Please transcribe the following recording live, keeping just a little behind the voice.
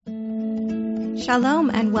Shalom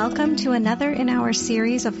and welcome to another in our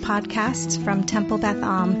series of podcasts from Temple Beth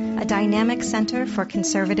Am, a dynamic center for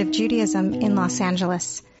conservative Judaism in Los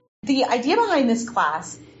Angeles. The idea behind this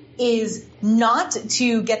class is not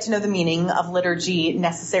to get to know the meaning of liturgy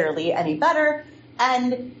necessarily any better,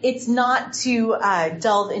 and it's not to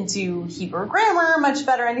delve into Hebrew grammar much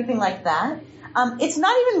better, anything like that. It's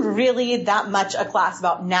not even really that much a class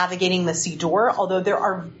about navigating the Siddur, although there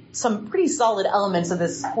are some pretty solid elements of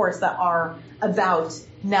this course that are about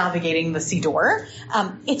navigating the Siddur.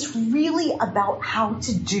 It's really about how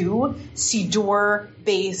to do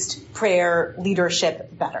Siddur-based prayer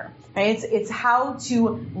leadership better. Right? It's how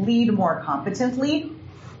to lead more competently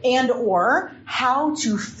and or how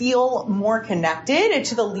to feel more connected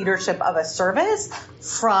to the leadership of a service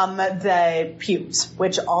from the pews,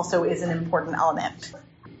 which also is an important element.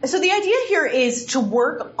 So the idea here is to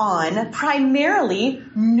work on primarily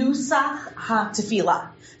Nusach HaTefillah.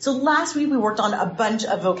 So last week we worked on a bunch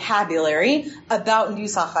of vocabulary about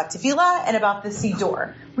Nusach HaTefillah and about the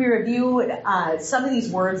Siddur. We reviewed some of these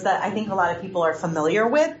words that I think a lot of people are familiar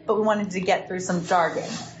with, but we wanted to get through some jargon.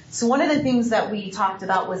 So one of the things that we talked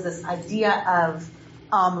about was this idea of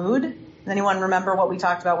Amud. Does anyone remember what we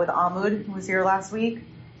talked about with Amud, who was here last week?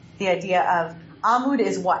 The idea of Amud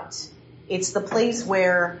is what? It's the place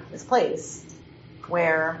where it's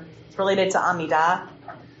related to Amidah.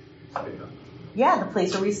 Yeah, the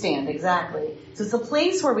place where we stand, exactly. So it's the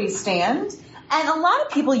place where we stand, and a lot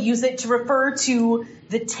of people use it to refer to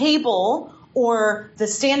the table or the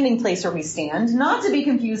standing place where we stand, not to be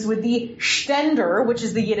confused with the stender, which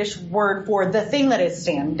is the Yiddish word for the thing that is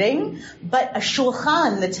standing, but a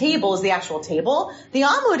shulchan, the table, is the actual table. The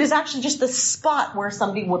amud is actually just the spot where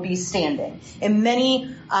somebody would be standing. In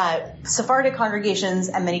many Sephardic congregations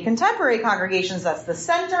and many contemporary congregations, that's the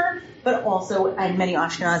center, but also in many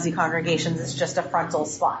Ashkenazi congregations, it's just a frontal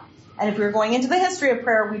spot. And if we were going into the history of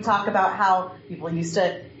prayer, we talk about how people used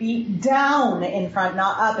to be down in front,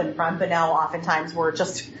 not up in front, but now oftentimes we're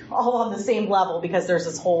just all on the same level because there's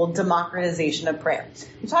this whole democratization of prayer.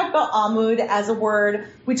 We talked about Amud as a word.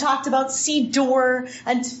 We talked about Siddur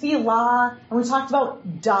and Tefillah, and we talked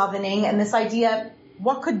about davening and this idea,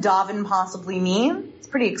 what could daven possibly mean? It's a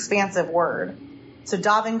pretty expansive word. So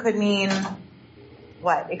daven could mean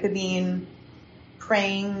what? It could mean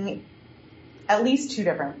praying at least two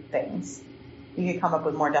different things. You could come up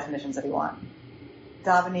with more definitions if you want.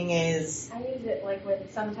 Davening is... I use it like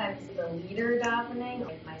with sometimes the leader davening,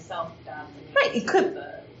 like myself davening. Right, it could.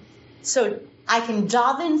 So I can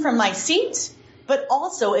daven from my seat, but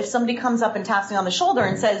also if somebody comes up and taps me on the shoulder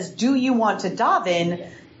and says, do you want to daven? Yeah.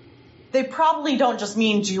 They probably don't just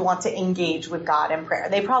mean, do you want to engage with God in prayer?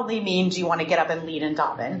 They probably mean, do you want to get up and lead and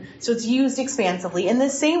daven? So it's used expansively. In the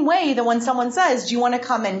same way that when someone says, do you want to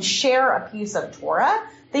come and share a piece of Torah?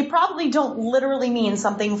 They probably don't literally mean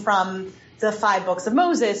something from the 5 books of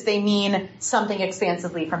Moses. They mean something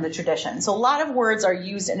expansively from the tradition. So a lot of words are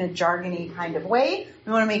used in a jargony kind of way.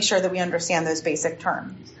 We want to make sure that we understand those basic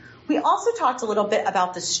terms. We also talked a little bit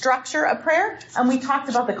about the structure of prayer, and we talked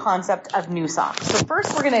about the concept of nusach. So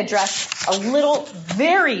first we're going to address a little,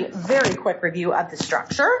 very, very quick review of the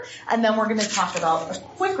structure, and then we're going to talk about a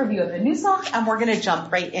quick review of the nusach, and we're going to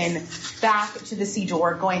jump right in back to the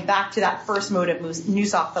Siddur, going back to that first mode of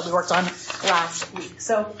nusach that we worked on last week.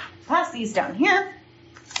 So pass these down here.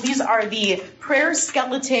 These are the prayer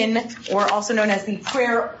skeleton, or also known as the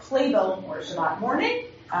prayer playbill for Shabbat morning.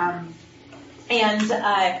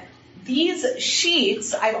 These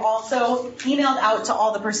sheets I've also emailed out to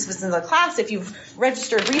all the participants in the class. If you've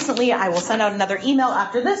registered recently, I will send out another email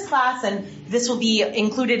after this class, and this will be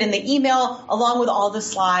included in the email along with all the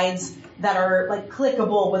slides that are like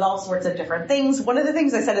clickable with all sorts of different things. One of the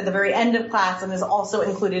things I said at the very end of class and is also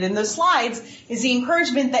included in those slides is the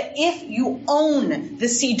encouragement that if you own the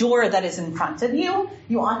Siddur that is in front of you,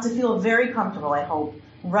 you ought to feel very comfortable, I hope,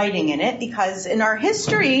 writing in it, because in our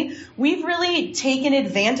history, we've really taken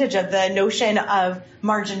advantage of the notion of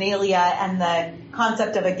marginalia and the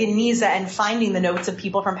concept of a geniza and finding the notes of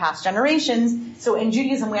people from past generations. So in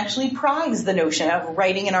Judaism, we actually prize the notion of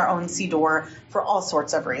writing in our own Siddur for all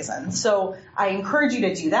sorts of reasons. So I encourage you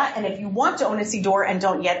to do that. And if you want to own a Siddur and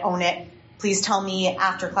don't yet own it, please tell me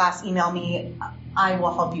after class, email me. I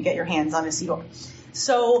will help you get your hands on a Siddur.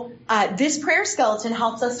 So this prayer skeleton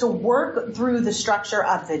helps us to work through the structure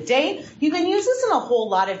of the day. You can use this in a whole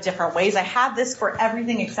lot of different ways. I have this for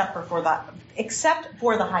everything except for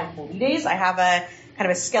the High Holy Days. I have a kind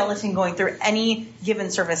of a skeleton going through any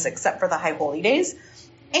given service except for the High Holy Days.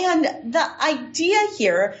 And the idea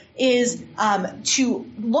here is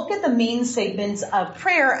to look at the main segments of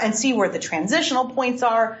prayer and see where the transitional points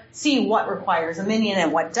are, see what requires a minyan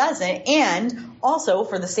and what doesn't, and also,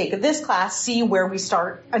 for the sake of this class, see where we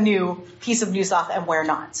start a new piece of nusach and where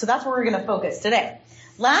not. So that's where we're going to focus today.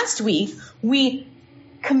 Last week, we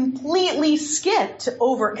completely skipped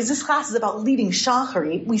over, because this class is about leading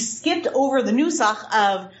shacharit, we skipped over the nusach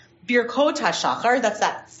of Birkot HaShachar, that's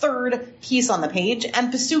that third piece on the page,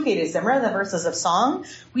 and Pesukei de Zimra, the verses of song.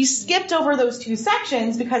 We skipped over those two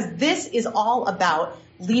sections because this is all about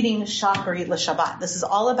leading Shacharit l'Shabbat. This is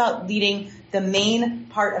all about leading the main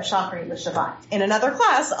part of Shacharit l'Shabbat. In another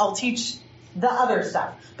class, I'll teach the other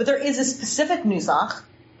stuff. But there is a specific nusach,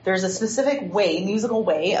 there's a specific way, musical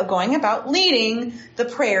way of going about leading the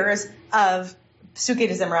prayers of Pesukei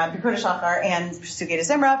de Zimra, Birkot HaShachar, and Pesukei de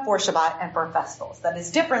Zimra for Shabbat and for festivals. That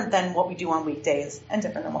is different than what we do on weekdays and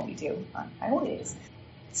different than what we do on high holy days.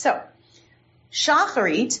 So,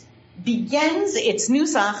 Shacharit begins its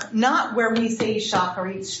nusach not where we say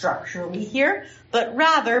Shacharit structurally here, but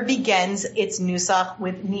rather begins its nusach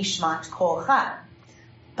with Nishmat Kol Chad.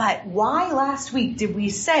 But why last week did we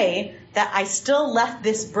say that I still left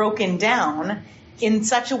this broken down in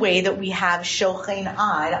such a way that we have Shochein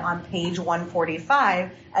Ad on page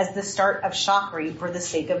 145 as the start of Shacharit for the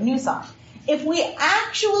sake of nusach? If we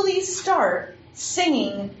actually start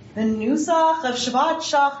singing the nusach of Shabbat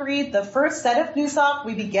Shacharit, the first set of nusach,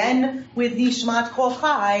 we begin with Nishmat Kol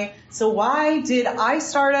Chai. So why did I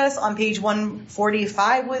start us on page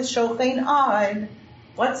 145 with Shochein Ad?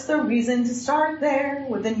 What's the reason to start there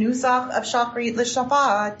with the nusach of Shacharit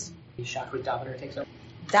l'Shabbat? The Shacharit davener takes over.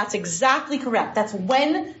 That's exactly correct. That's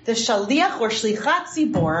when the shaliach or shlichat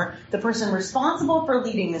tzibor, the person responsible for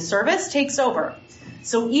leading the service, takes over.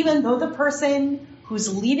 So even though the person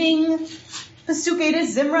who's leading Pesukei de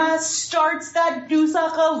Zimra starts that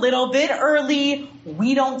nusach a little bit early,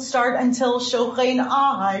 we don't start until Shochein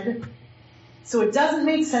Ad. So it doesn't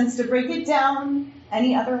make sense to break it down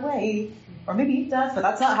any other way. Or maybe it does, but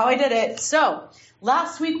that's not how I did it. So,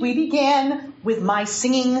 last week we began with my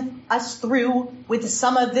singing us through with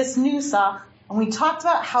some of this nusach, and we talked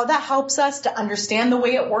about how that helps us to understand the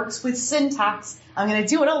way it works with syntax. I'm going to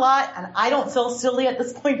do it a lot, and I don't feel silly at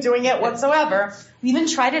this point doing it whatsoever. We even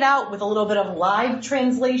tried it out with a little bit of live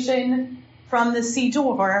translation from the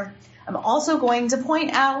Siddur. I'm also going to point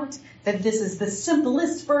out that this is the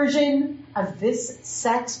simplest version of this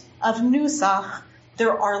set of nusach.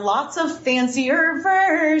 There are lots of fancier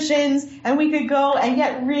versions, and we could go and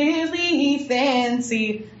get really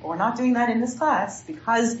fancy. But we're not doing that in this class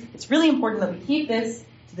because it's really important that we keep this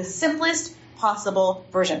to the simplest possible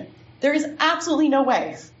version. There is absolutely no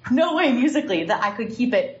way musically that I could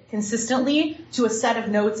keep it consistently to a set of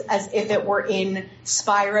notes as if it were in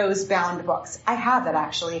Spiro's bound books. I have that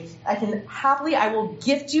actually. I will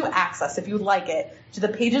gift you access if you'd like it to the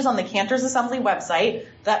pages on the Cantor's Assembly website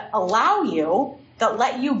that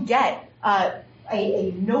let you get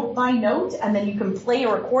a note by note, and then you can play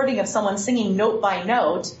a recording of someone singing note by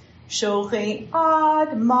note. Shochein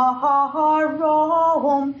Ad Maharom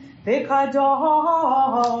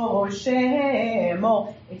V'Kadosh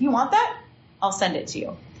Shemo. If you want that, I'll send it to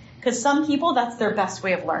you. Because some people, that's their best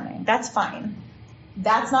way of learning. That's fine.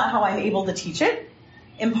 That's not how I'm able to teach it.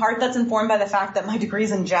 In part, that's informed by the fact that my degree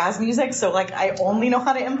is in jazz music, so I only know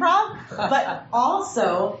how to improv. But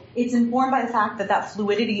also, it's informed by the fact that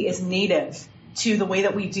fluidity is native to the way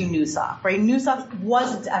that we do nusach, right? Nusach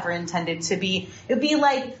wasn't ever intended to be, it'd be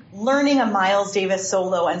like learning a Miles Davis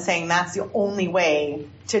solo and saying that's the only way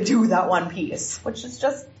to do that one piece, which is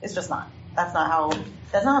it's just not. That's not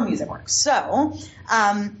how music works. So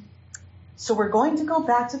we're going to go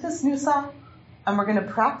back to this nusach, and we're going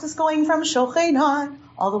to practice going from Shochein Ad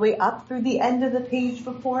all the way up through the end of the page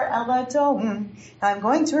before El Adon. Now I'm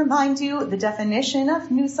going to remind you the definition of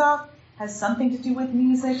nusach has something to do with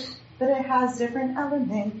music, but it has different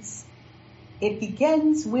elements. It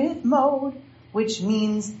begins with mode, which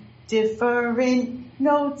means different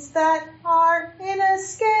notes that are in a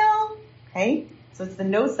scale. Okay? So it's the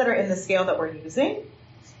notes that are in the scale that we're using.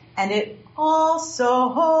 And it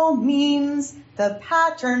also means the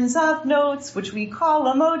patterns of notes, which we call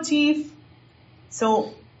a motif.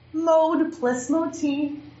 So mode plus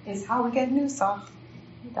motif is how we get nusach.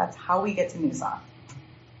 That's how we get to nusach.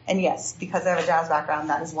 And yes, because I have a jazz background,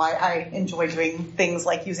 that is why I enjoy doing things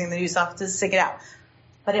like using the nusach to sing it out.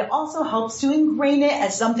 But it also helps to ingrain it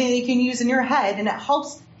as something that you can use in your head, and it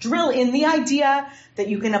helps drill in the idea that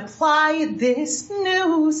you can apply this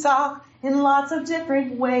nusach in lots of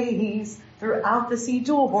different ways. throughout the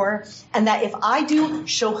Siddur, and that if I do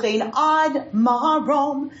Shochein Ad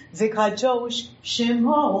Maharom V'Kadosh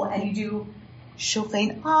Shemo, and you do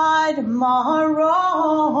Shochein Ad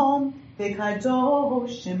Maharom V'Kadosh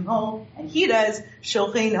Shemo, and he does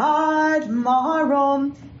Shochein Ad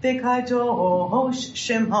Maharom V'Kadosh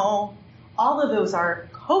Shemo, all of those are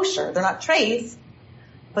kosher. They're not treif,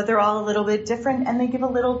 but they're all a little bit different, and they give a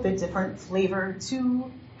little bit different flavor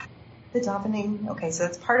to the davening. Okay, so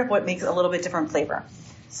that's part of what makes it a little bit different flavor.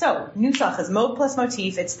 So, nusach is mode plus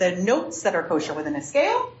motif. It's the notes that are kosher within a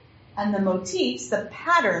scale, and the motifs, the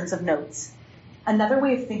patterns of notes. Another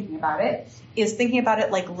way of thinking about it is thinking about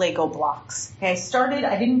it like Lego blocks. Okay,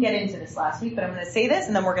 I didn't get into this last week, but I'm going to say this,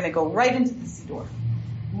 and then we're going to go right into the Siddur.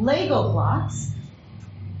 Lego blocks.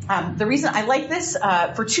 The reason I like this,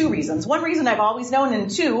 for two reasons. One reason I've always known,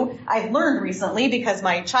 and two, I've learned recently because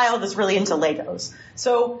my child is really into Legos.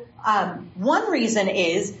 So, one reason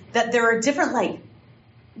is that there are different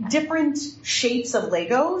shapes of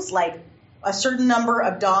Legos, like a certain number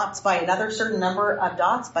of dots by another certain number of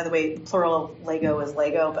dots. By the way, the plural of Lego is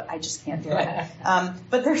Lego, but I just can't do it.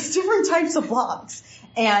 But there's different types of blocks.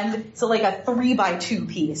 And so like a 3x2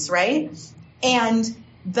 piece, right? And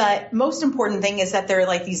the most important thing is that they're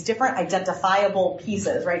like these different identifiable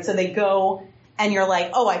pieces, right? So they go and you're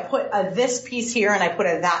like, oh, I put a this piece here and I put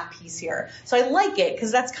a that piece here. So I like it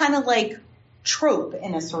because that's kind of like trope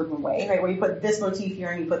in a certain way, right? Where you put this motif here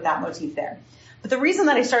and you put that motif there. But the reason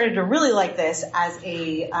that I started to really like this as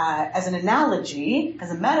an analogy,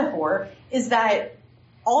 as a metaphor, is that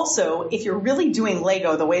also if you're really doing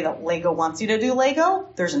Lego the way that Lego wants you to do Lego,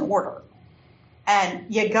 there's an order. And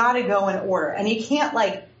you gotta go in order. And you can't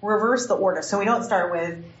like reverse the order. So we don't start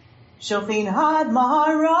with Shochein Ad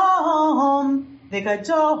Maharom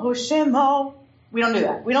V'Kadosh Shemo. We don't do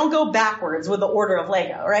that. We don't go backwards with the order of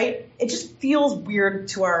Lego, right? It just feels weird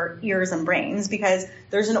to our ears and brains because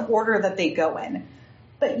there's an order that they go in.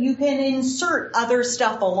 But you can insert other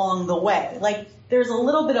stuff along the way. Like there's a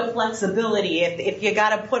little bit of flexibility if you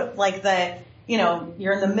gotta put like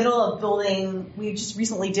you're in the middle of building, we just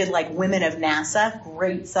recently did like Women of NASA,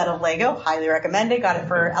 great set of Lego, highly recommend it, got it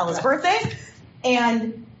for Ella's birthday.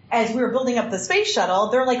 And as we were building up the space shuttle,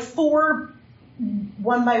 there are like 4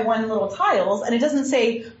 1x1 little tiles, and it doesn't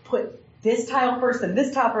say put this tile first and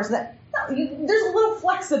this tile first. There's a little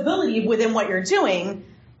flexibility within what you're doing,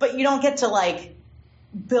 but you don't get to like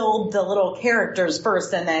build the little characters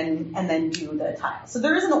first and then do the tiles. So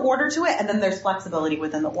there is an order to it, and then there's flexibility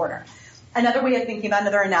within the order. Another way of thinking about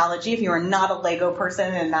another analogy, if you are not a Lego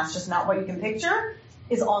person and that's just not what you can picture,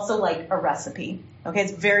 is also like a recipe. Okay,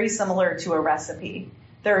 it's very similar to a recipe.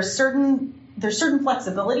 There's certain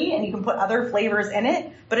flexibility and you can put other flavors in it,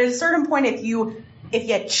 but at a certain point if you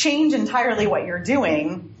change entirely what you're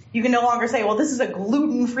doing, you can no longer say, well, this is a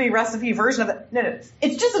gluten-free recipe version of it. No,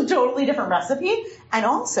 it's just a totally different recipe. And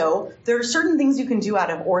also, there are certain things you can do out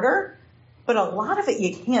of order, but a lot of it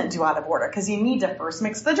you can't do out of order because you need to first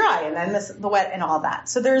mix the dry and then the wet and all that.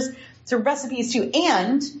 So there's recipes too.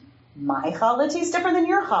 And my challah tastes different than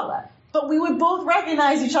your challah. But we would both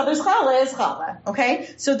recognize each other's challah as challah. Okay?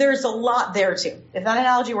 So there's a lot there too. If that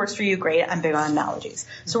analogy works for you, great. I'm big on analogies.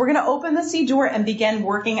 So we're going to open the Siddur and begin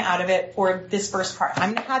working out of it for this first part.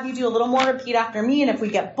 I'm going to have you do a little more repeat after me. And if we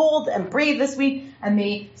get bold and brave this week and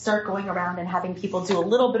may start going around and having people do a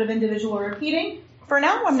little bit of individual repeating, for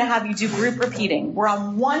now, I'm going to have you do group repeating. We're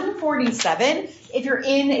on 147. If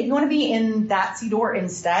you want to be in that Siddur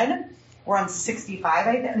instead, we're on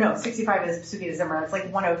 65. No, 65 is Pesukei de Zimra. It's like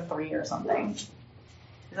 103 or something. Is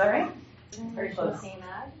that right? Very close.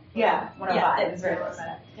 Yeah, 105. Yeah, it's very close.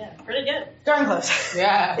 Yeah, pretty good. Darn close.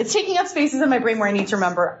 Yeah. It's taking up spaces in my brain where I need to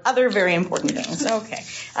remember other very important things. Okay.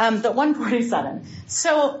 The 147.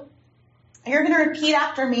 So you're going to repeat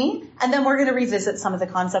after me, and then we're going to revisit some of the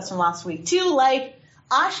concepts from last week too, like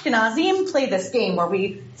Ashkenazim play this game where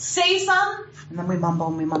we say some, and then we mumble,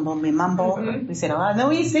 and we mumble, and we mumble. Mm-hmm. We say it a lot, and then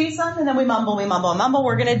we say some, and then we mumble, and mumble.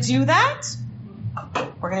 We're going to do that.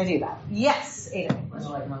 Yes,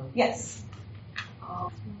 Aiden. Yes.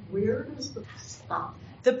 Where does the stop?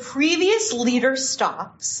 The previous leader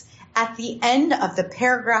stops at the end of the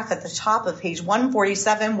paragraph at the top of page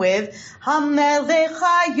 147 with Hamelech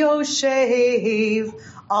HaYoshev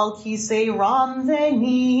Al Kisei Ram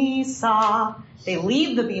Venisa. They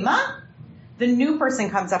leave the bima. The new person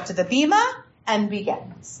comes up to the bima and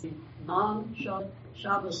begins.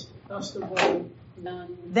 Non-Shabbos festival.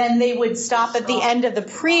 Then they would stop at the end of the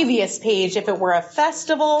previous page if it were a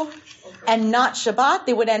festival. and not Shabbat,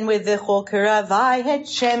 they would end with the Chol Karavai Het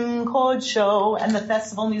Shem Kodsho, and the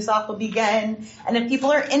festival Nusach will begin. And if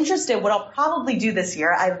people are interested, what I'll probably do this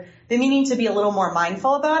year, I've been meaning to be a little more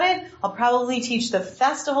mindful about it. I'll probably teach the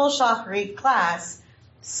festival Shacharit class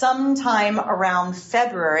sometime around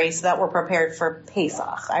February so that we're prepared for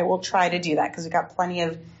Pesach. I will try to do that because we've got plenty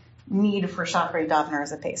of need for Shacharit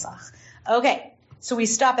daveners at Pesach. Okay, so we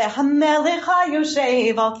stop at Hamelech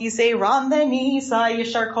HaYoshev Al Kisei Ram Venisa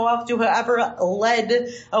Yeshar Koach to whoever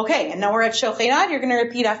led. Okay, and now we're at Shochenad. You're going to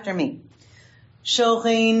repeat after me.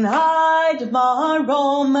 Shochenad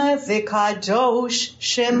Marom V'Kadosh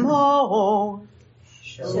Shemo.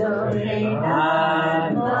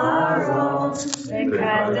 Shochenad Marom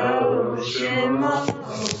V'Kadosh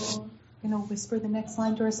Shemo. We're going to whisper the next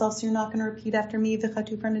line to ourselves, so you're not going to repeat after me. If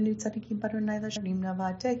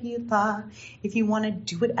you want to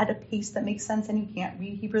do it at a pace that makes sense and you can't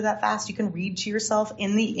read Hebrew that fast, you can read to yourself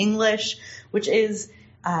in the English, which is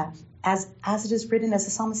as it is written, as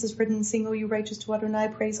the psalmist is written, sing, O you righteous to Adonai,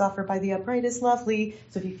 praise offered by the upright is lovely.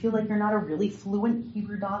 So if you feel like you're not a really fluent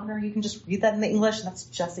Hebrew davener, you can just read that in the English, and that's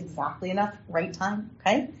just exactly enough, right time,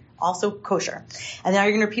 okay? Also kosher. And now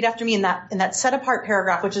you're going to repeat after me in that set apart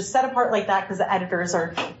paragraph, which is set apart like that because the editors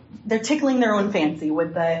they're tickling their own fancy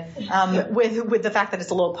with the with the fact that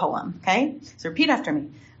it's a little poem. Okay, so repeat after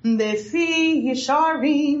me. Befi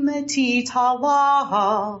yisharim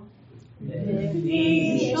titala.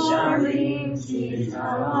 Befi yisharim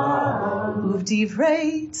titala.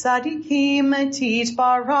 Uvdivrei tzadikim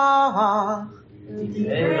titbarach.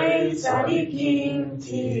 Uvdivrei tzadikim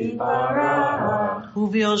titbarach.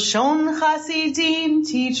 Uvilshon chasidim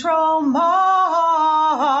titromam.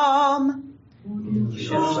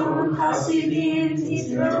 Uvilshon chasidim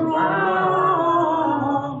titromam.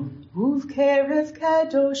 Uvkerev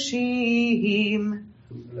kadoshim.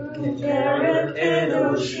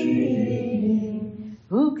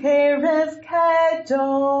 Uvkerev kadoshim.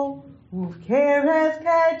 Uvkerev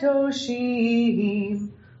kadoshim.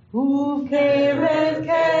 Uvkerev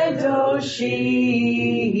kadoshim.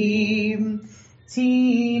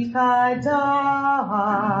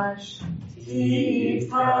 Tivkadash.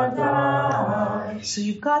 Tivkadash. So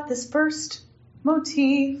you've got this first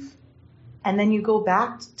motif, and then you go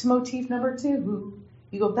back to motif number 2.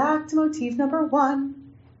 You go back to motif number 1,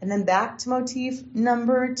 and then back to motif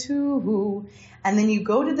number 2, and then you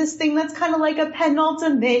go to this thing that's kind of like a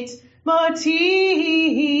penultimate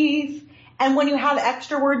motif. And when you have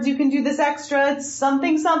extra words, you can do this extra. It's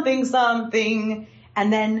something, something, something.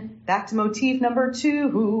 And then back to motif number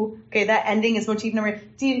 2. Okay, that ending is motif number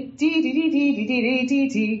D.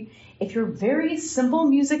 If you're very simple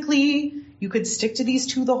musically, you could stick to these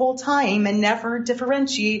 2 the whole time and never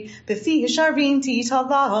differentiate. Befi yisharim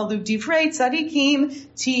titala, divrei tzadikim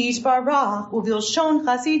titbarach, uvilshon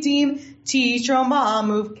chasidim titromam,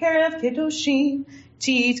 uvkerev kedoshim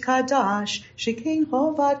titkadash, shekein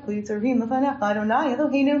chovat klitzarim lefanech Adonai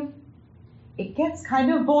Eloheinu. It gets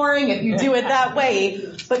kind of boring if you do it that way,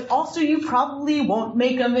 but also you probably won't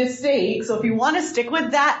make a mistake. So if you want to stick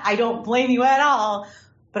with that, I don't blame you at all.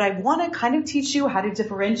 But I want to kind of teach you how to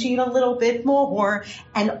differentiate a little bit more.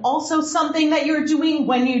 And also something that you're doing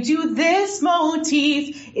when you do this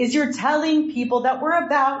motif is you're telling people that we're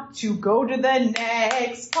about to go to the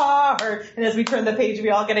next part. And as we turn the page, we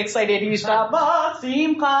all get excited. And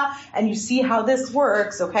you see how this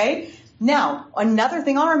works, okay? Now, another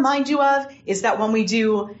thing I'll remind you of is that when we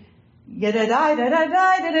do yadadai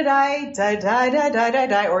dadadai dadadai dadai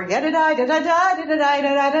dadai or yadadai dadadai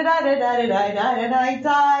dadadai dadadai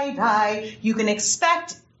dadadai, you can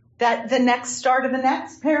expect that the next start of the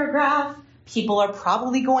next paragraph, people are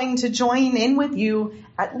probably going to join in with you.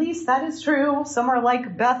 At least that is true. Somewhere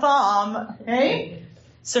like Beth Am, okay?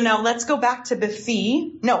 So now let's go back to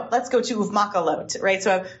Befi. No, let's go to Uvmakalot, right?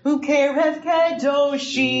 So Ukerev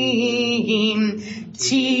Kedoshim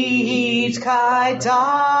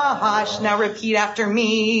Titkadash. Now repeat after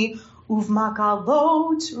me.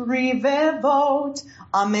 Uvmakalot Rivevot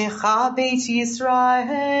Amecha Beit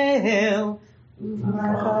Yisrael.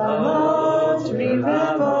 Uvmakalot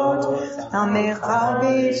Rivevot Amecha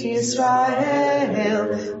Beit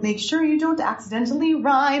Yisrael. Make sure you don't accidentally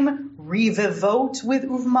rhyme Rivevot with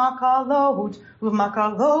uvmakalot.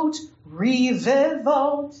 Uvmakalot,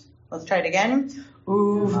 rivevot. Let's try it again.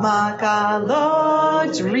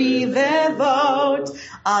 Uvmakalot, rivevot.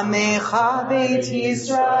 Amecha Beit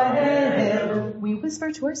Yisrael. We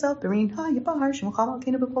whisper to ourselves, you're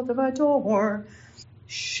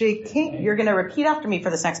going to repeat after me for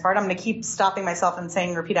this next part. I'm going to keep stopping myself and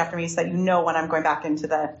saying repeat after me so that you know when I'm going back into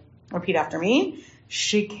the repeat after me.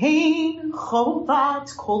 Shekein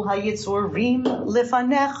chovat kol hayitzorim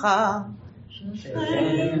lefanecha.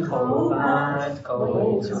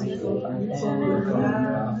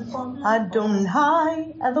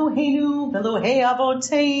 Adonai Eloheinu Elohei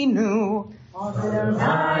Avoteinu.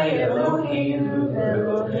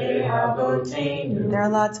 There are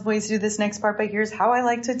lots of ways to do this next part, but here's how I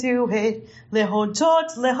like to do it.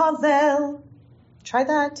 Lehodot lehalel. Try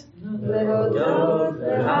that. Lehodot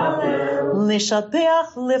lehalel.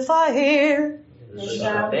 Lishabeach lefaher.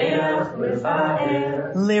 Lishabeach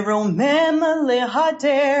lefaher. Liromem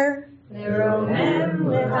lehader. Liromem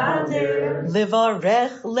lehader.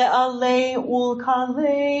 Livarech lealei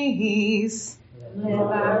ulkaleis.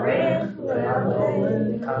 Livarech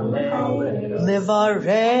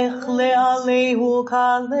le'alehu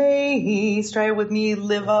kaleis. Try it with me.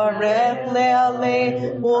 Livarech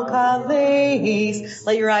le'alehu kaleis.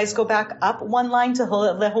 Let your eyes go back up one line to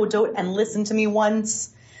lehodot and listen to me once.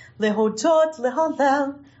 Lehodot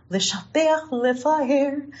lehalel, lishabeach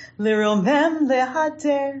lefaher, liromem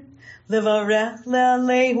lehader, livarech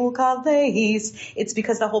le'alehu kaleis. It's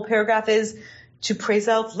because the whole paragraph is to praise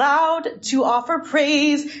out loud, to offer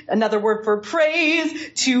praise, another word for praise,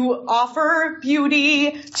 to offer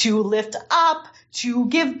beauty, to lift up, to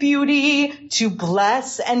give beauty, to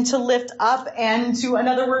bless and to lift up, and to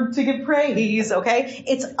another word to give praise, okay?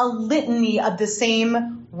 It's a litany of the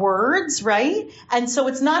same words, right? And so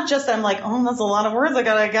it's not just that I'm like, oh, that's a lot of words I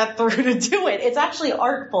gotta get through to do it. It's actually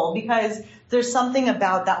artful because there's something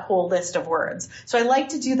about that whole list of words. So I like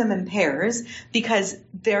to do them in pairs because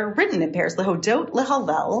they're written in pairs. Lehodot,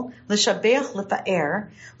 lehalel, leshabeach, lefa'er,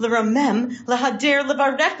 leramem, lehader,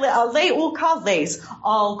 levarech, le'alei, ulkales.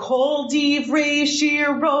 Al kol divrei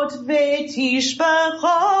shirot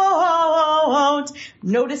v'tishbachot.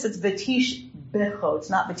 Notice it's v'tishbachot,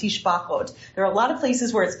 not v'tishbachot. There are a lot of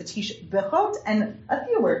places where it's v'tishbachot and a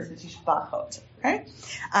few words v'tishbachot. Okay?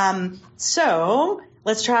 So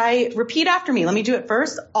let's try, repeat after me. Let me do it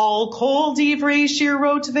first. Al kol divrei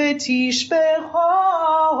shirot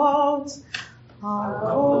v'tishbachot. Al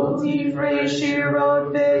kol divrei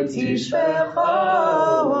shirot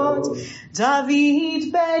v'tishbachot.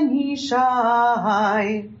 David ben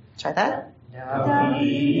Yishai. Try that.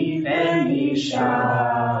 David ben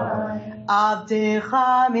Yishai.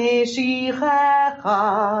 Avdecha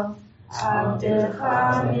meshichecha.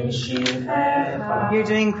 You're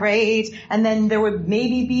doing great. And then there would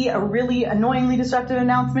maybe be a really annoyingly disruptive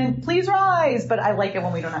announcement. Please rise. But I like it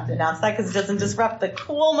when we don't have to announce that because it doesn't disrupt the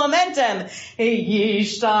cool momentum.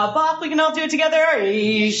 Yishtabach. We can all do it together.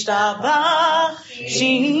 Yishtabach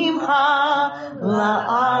Shimcha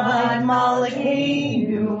La'ad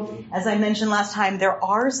Malkeinu. As I mentioned last time, there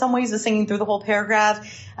are some ways of singing through the whole paragraph.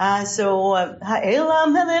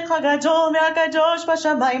 Ha'elam melech hagadol ve'hakadosh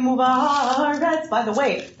b'shamayim u'ba'aretz. By the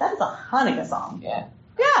way, that is a Hanukkah song. Yeah.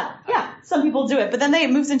 Yeah. Some people do it, but then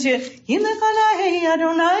it moves into Yilech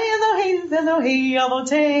Adonai Eloheinu Elohei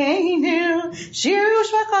Avoteinu Shiru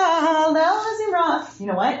Shvachah Le'al Hazimra. You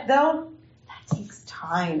know what, though? That takes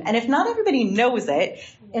time. And if not everybody knows it,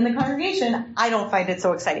 in the congregation, I don't find it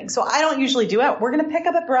so exciting. So I don't usually do it. We're going to pick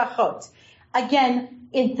up at Barachot. Again,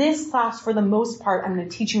 in this class, for the most part, I'm going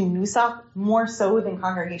to teach you Nusach more so than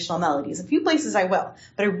congregational melodies. A few places I will.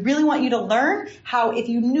 But I really want you to learn how, if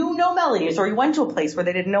you knew no melodies, or you went to a place where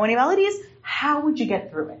they didn't know any melodies, how would you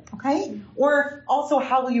get through it, okay? Or also,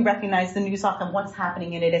 how will you recognize the Nusach and what's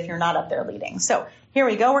happening in it if you're not up there leading? So here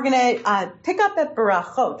we go. We're going to pick up at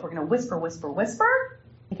Barachot. We're going to whisper, whisper, whisper.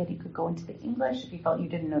 Again, you could go into the English if you felt you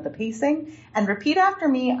didn't know the pacing. And repeat after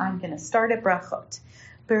me. I'm going to start at Brachot.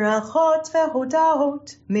 Berachot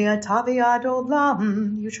ve'hodahot me'ata ve'ad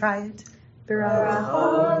olam. You try it.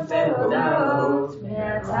 Berachot ve'hodahot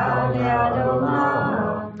me'ata ve'ad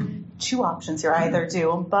olam. Two options here. Either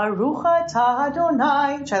do Baruch atah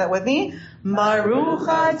Adonai. Try that with me. Baruch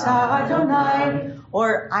atah Adonai.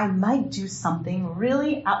 Or I might do something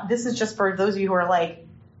really, this is just for those of you who are like,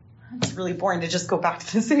 it's really boring to just go back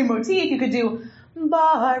to the same motif. You could do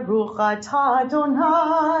Baruch atah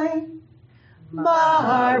Adonai.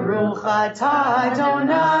 Baruch atah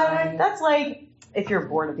Adonai. That's like if you're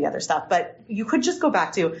bored of the other stuff, but you could just go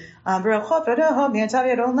back to Baruch atah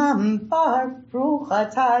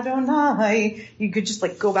Adonai. You could just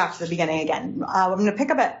like go back to the beginning again. I'm going to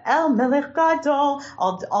pick up at El Melech Gadol.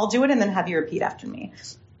 I'll do it and then have you repeat after me.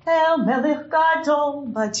 El Melech Gadol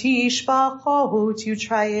Batishbachot. You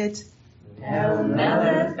try it. El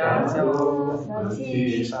Melech Gadol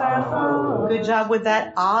Batishbachot. Good job with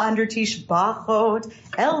that under Tishbachot.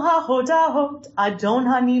 El HaHodahot Adon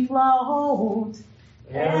HaNiflaot.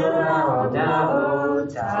 El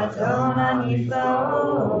HaHodahot Adon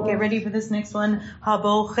HaNiflaot. Get ready for this next one.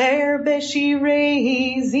 Habocher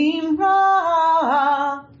Beshirei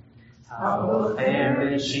Zimra. Habocher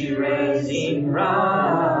v'shirei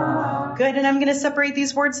zimra. Good, and I'm going to separate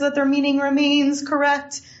these words so that their meaning remains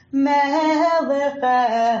correct. Melech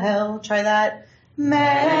El. Try that.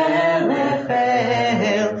 Melech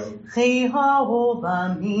El. Chei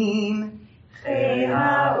ha'olamim. Chei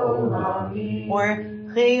ha'olamim. Or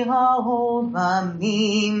Chei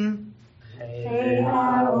ha'olamim. Chei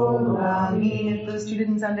ha'olamim. If those two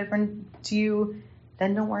didn't sound different to you,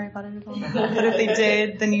 then don't worry about it at all. But if they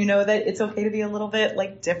did, then you know that it's okay to be a little bit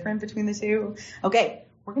different between the two. Okay,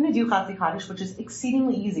 we're going to do Chatzi Kaddish, which is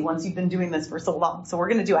exceedingly easy once you've been doing this for so long. So we're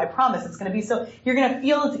going to do, I promise, it's going to be so, you're going to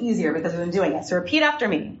feel it's easier because we've been doing it. So repeat after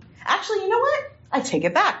me. Actually, you know what? I take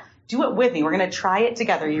it back. Do it with me. We're going to try it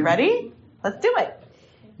together. You ready? Let's do it.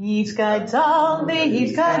 Yitgadal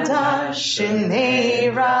ve'yitgadash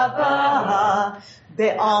shnei rabbah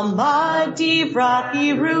Be'alma divrah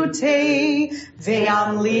hirutei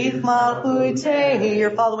ve'amlich malchutei.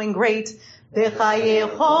 You're following great.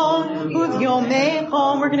 Be'chayechom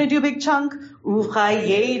u'vyomechom. We're going to do a big chunk.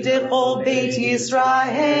 U'chayei dechol Beit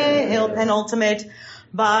Yisrael. Penultimate.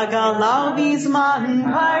 Bagalau bizman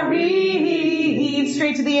pariv.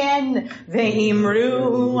 Straight to the end.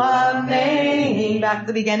 Ve'imru amen. Back to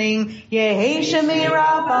the beginning. Yehi shemei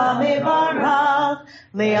rabbah mevarach.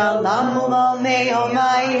 Le'alam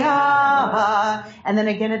u'l'me'omaya. And then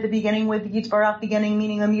again at the beginning with Yitbarach beginning,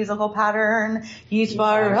 meaning a musical pattern.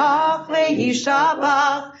 Yitbarach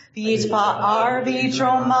le'yishabach. V'yitpa'ar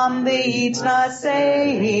v'yitromam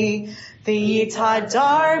v'yitnasei.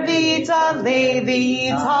 V'yitadar v'yitale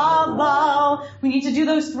v'yitalal. We need to do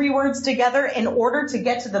those three words together in order to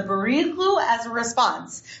get to the barichu as a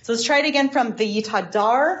response. So let's try it again from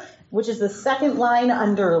v'yitadar, which is the second line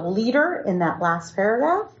under leader in that last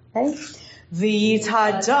paragraph. Okay.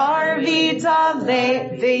 V'yitadar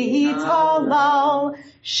v'yitale v'yitalal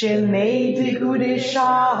shemei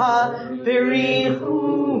d'kudesha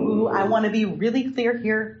barichu. I want to be really clear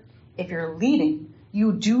here. If you're leading,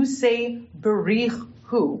 you do say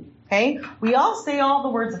barichu, okay? We all say all the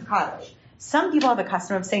words of Kaddish. Some people have a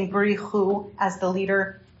custom of saying barichu as the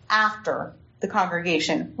leader after the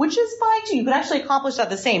congregation, which is fine too. You can actually accomplish that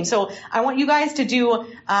the same. So I want you guys to do,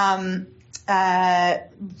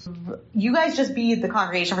 you guys just be the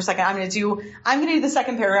congregation for a second. I'm going to do the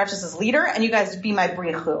second paragraph just as leader, and you guys be my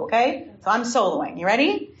barichu, okay? So I'm soloing. You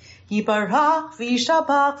ready? Yibarach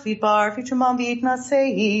v'yishabach v'yitbar v'yitromam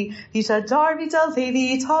v'yitnasei v'yitadar v'yitalei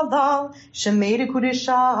v'yitalal shemei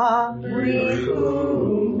d'kudesha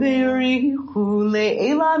b'richu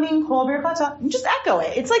le'ela min kol birchata. Just echo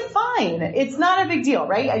it. It's fine. It's not a big deal,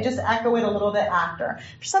 right? I just echo it a little bit after.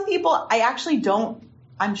 For some people, I actually don't.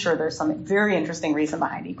 I'm sure there's some very interesting reason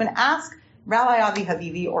behind it. You can ask Rabbi Avi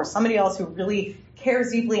Havivi or somebody else who really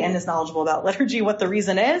cares deeply and is knowledgeable about liturgy what the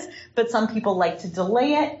reason is, but some people like to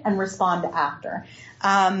delay it and respond after.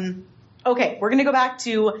 Okay, we're going to go back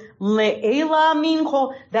to Le'ela min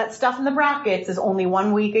kol. That stuff in the brackets is only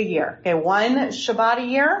 1 week a year. Okay, one Shabbat a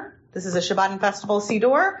year. This is a Shabbat and Festival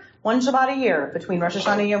Siddur. One Shabbat a year. Between Rosh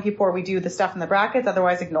Hashanah and Yom Kippur, we do the stuff in the brackets,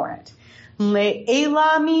 otherwise ignore it.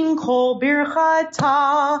 Le'ela min kol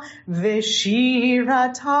birchata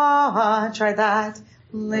v'shirata. Try that.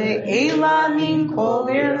 Le'ela min kol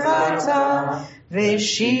birchata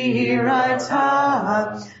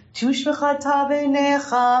v'shirata tushvechata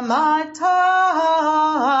v'nechamata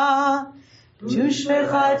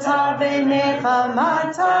tushvechata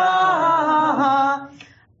v'nechamata.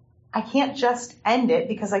 I can't just end it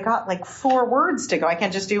because I got 4 words to go. I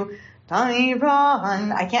can't just do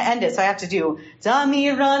Damiran. I can't end it, so I have to do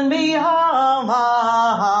Damiran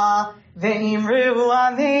b'yama v'imru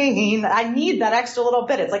amein. I need that extra little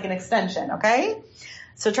bit. It's like an extension, okay?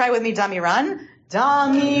 So try with me, Damiran.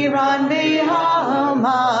 Damiran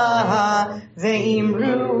b'yama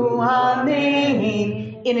v'imru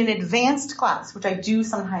amein. In an advanced class, which I do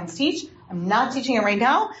sometimes teach. I'm not teaching it right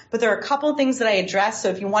now, but there are a couple of things that I address. So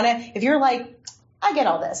if you're like, I get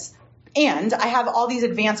all this. And I have all these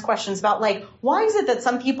advanced questions about why is it that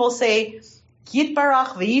some people say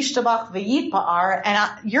Yitbarach v'yishtabach v'yitpa'ar,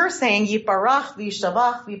 and you're saying Yitbarach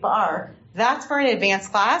v'yishtabach v'yitpa'ar. That's for an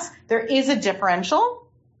advanced class. There is a differential.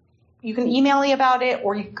 You can email me about it,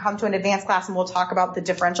 or you can come to an advanced class and we'll talk about the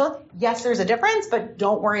differential. Yes, there's a difference, but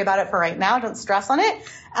don't worry about it for right now. Don't stress on it.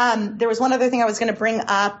 There was one other thing I was going to bring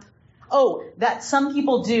up. Oh, that some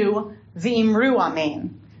people do v'imru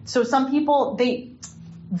amen. So some people,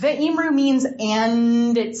 Ve'imru means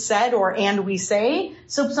and it's said or and we say.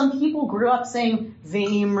 So some people grew up saying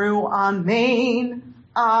Ve'imru amen,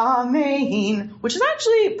 amen, which is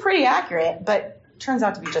actually pretty accurate, but turns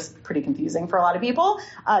out to be just pretty confusing for a lot of people.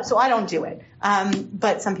 So I don't do it.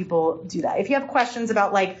 But some people do that. If you have questions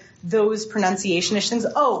about like those pronunciation-ish things,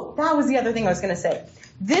 oh, that was the other thing I was going to say.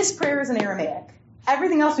 This prayer is in Aramaic.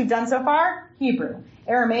 Everything else we've done so far, Hebrew.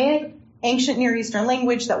 Aramaic, ancient Near Eastern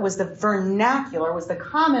language that was the vernacular, was the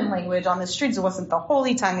common language on the streets. It wasn't the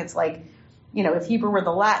holy tongue. It's like, if Hebrew were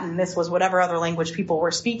the Latin, this was whatever other language people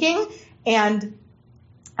were speaking. And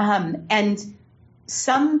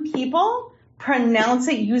some people pronounce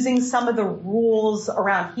it using some of the rules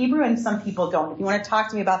around Hebrew and some people don't. If you want to talk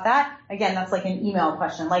to me about that, again, that's like an email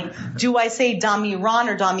question. Like, do I say Damiron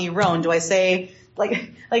or Damiron? Do I say, where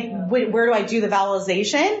do I do the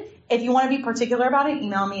vowelization? If you want to be particular about it,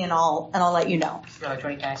 email me and I'll let you know.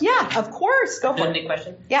 Yeah, of course. Go for it. One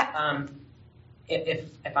question. Yeah.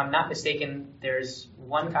 If I'm not mistaken, there's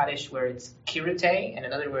one Kaddish where it's kirute and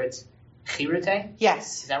another where it's chirute.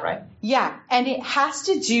 Yes. Is that right? Yeah, and it has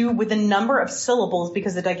to do with the number of syllables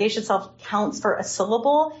because the Dagesh itself counts for a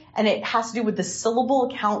syllable, and it has to do with the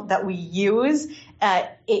syllable count that we use.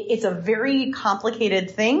 It's a very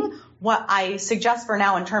complicated thing. What I suggest for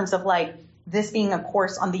now in terms of like this being a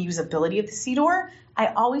course on the usability of the Siddur, I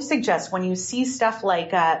always suggest when you see stuff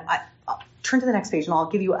like, I'll turn to the next page and I'll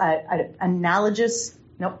give you an analogous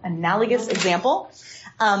example.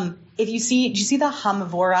 Do you see the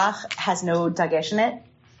Hamavorach has no Dagesh in it?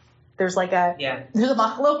 There's like there's a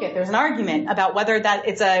machloket, there's an argument about whether that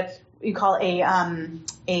it's you call a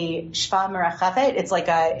shva merachafet. It's like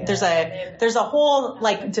there's a whole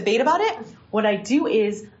like debate about it. What I do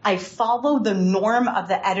is I follow the norm of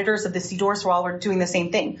the editors of the Siddur, so while we're doing the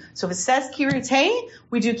same thing. So if it says kirute,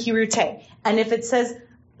 we do kirute. And if it says,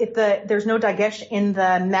 there's no dagesh in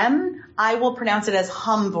the mem, I will pronounce it as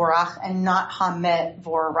hamvorach and not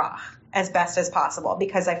hamevorach as best as possible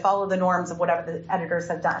because I follow the norms of whatever the editors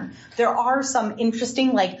have done. There are some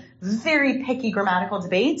interesting, like very picky grammatical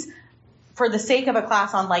debates. For the sake of a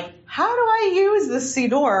class on like, how do I use the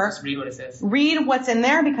Siddur? Just read what it says. Read what's in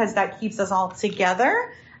there because that keeps us all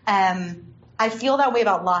together. I feel that way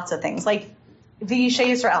about lots of things. Like V'yishay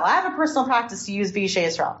Yisrael. I have a personal practice to use V'yishay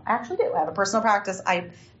Yisrael. I actually do. I have a personal practice.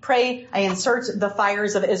 I pray, I insert the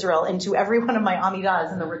fires of Israel into every one of my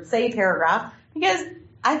Amidas in the Ritzei paragraph because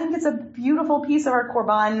I think it's a beautiful piece of our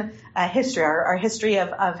Korban history, our history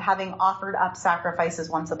of having offered up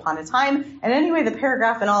sacrifices once upon a time. And anyway, the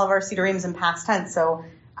paragraph in all of our Siddurim in past tense. So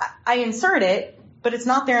I insert it, but it's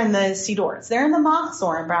not there in the Siddur. It's there in the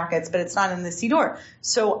Machzor in brackets, but it's not in the Siddur.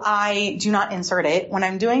 So I do not insert it when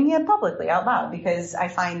I'm doing it publicly out loud because I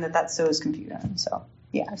find that sows confusion. So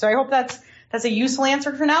yeah, so I hope that's a useful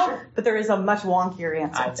answer for now, but there is a much wonkier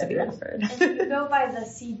answer to be offered. And you go by the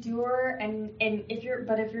Siddur, and if you're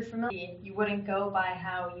familiar, you wouldn't go by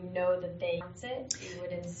how you know that they pronounce it. You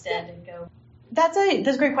would instead go. That's a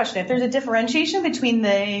great question. If there's a differentiation between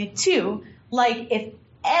the two, like if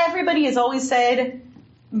everybody has always said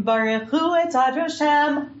Baruch Hu et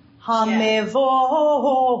Hashem Hamevorach,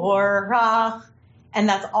 and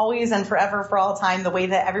that's always and forever for all time the way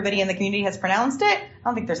that everybody in the community has pronounced it, I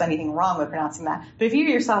don't think there's anything wrong with pronouncing that. But if you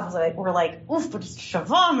yourself were like, oof, but it's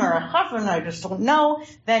Shavam or a Chafan, I just don't know,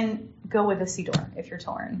 then go with the Siddur if you're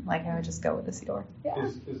torn. Like I would just go with the Siddur. Yeah.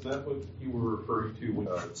 Is that what you were referring to when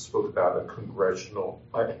you spoke about a congregational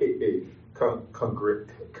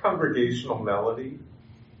melody?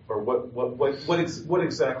 Or what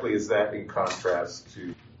exactly is that in contrast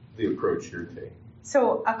to the approach you're taking?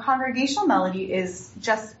 So a congregational melody is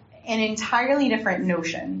just an entirely different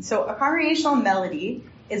notion. So a congregational melody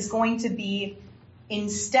is going to be,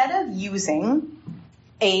 instead of using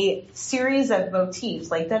a series of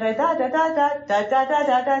motifs like da da da da da da da da da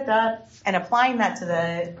da da da and applying that to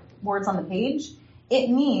the words on the page, it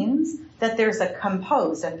means that there's a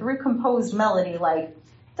through composed melody like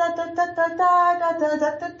da da da da da da da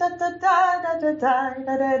da da da da da da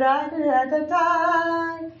da da da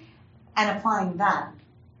da, and applying that.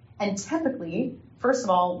 And typically, first of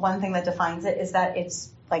all, one thing that defines it is that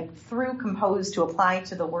it's like through composed to apply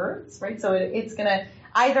to the words, right? So it's gonna,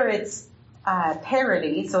 either it's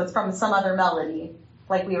parody, so it's from some other melody,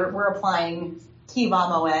 like we're applying Kiva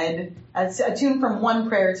Moed, a tune from one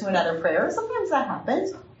prayer to another prayer. Sometimes that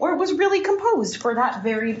happens, or it was really composed for that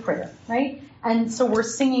very prayer, right? And so we're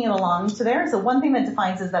singing it along to there. So one thing that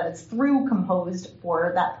defines is that it's through composed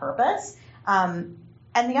for that purpose.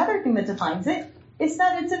 And the other thing that defines it is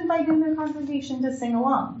that it's inviting the congregation to sing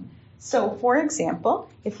along. So, for example,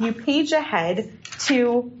 if you page ahead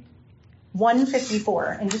to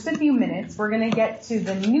 154, in just a few minutes, we're going to get to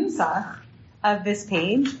the nusach of this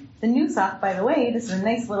page. The nusach, by the way, this is a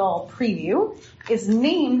nice little preview, is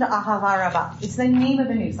named Ahava Rabbah. It's the name of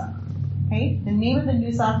the nusach. Okay? The name of the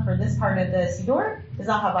nusach for this part of the Siddur is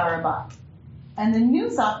Ahava Rabbah. And the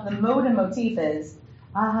nusach, the mode and motif is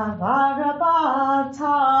Ahava Rabbah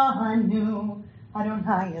Tanu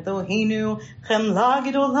Adonai Eloheinu Chemla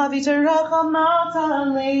Gedola V'Terachamav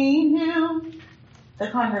Aleinu. The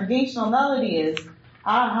congregational melody is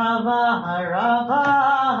Ahava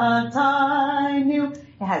Rabbah Tanu.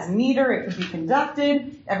 It has meter, it could be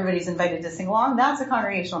conducted, everybody's invited to sing along. That's a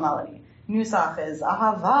congregational melody. Nusach is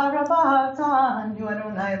Ahava Rabbah Tanu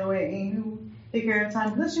Adonai Eloheinu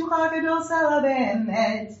V'Keratan L'Shucha Gadol Sela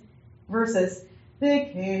Be'emet versus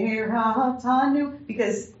V'Keratanu,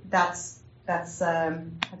 because that's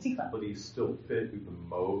Hatifa. But he still fit with the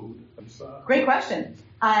mode inside. Great question.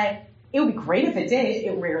 It would be great if it did.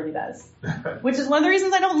 It rarely does. Which is one of the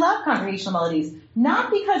reasons I don't love congregational melodies.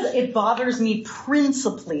 Not because it bothers me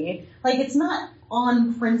principally. Like, it's not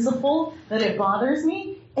on principle that it bothers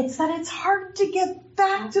me. It's that it's hard to get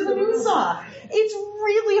back to the nusach. It's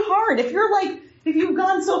really hard. If you've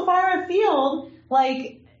gone so far afield,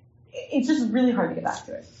 it's just really hard to get back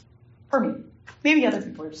to it. For me. Maybe other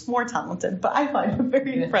people are just more talented, but I find it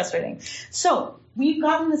very frustrating. So, we've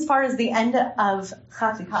gotten as far as the end of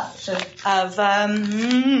Chatikash, of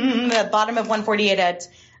the bottom of 148 at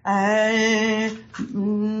Damiram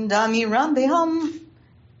Beham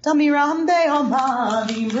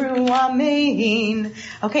Avimru Amein.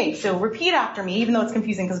 Okay, so repeat after me, even though it's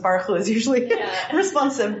confusing because Baruch Hu is usually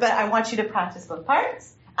responsive, but I want you to practice both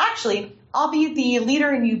parts. Actually, I'll be the leader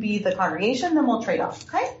and you be the congregation, then we'll trade off,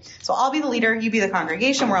 okay? So I'll be the leader, you be the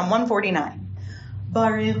congregation. We're on 149.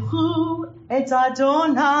 Baruch Hu et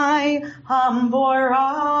Adonai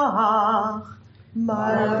Hamborach.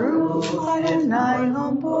 Baruch Adonai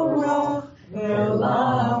Hamborach.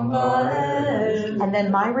 And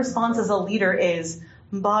then my response as a leader is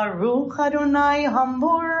Baruch Adonai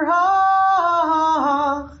Hamborach.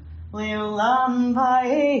 Le'olam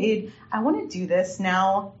va'ed. I want to do this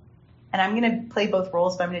now, and I'm going to play both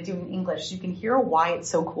roles, but I'm going to do it in English so you can hear why it's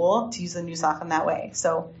so cool to use the nusach in that way.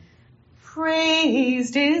 So,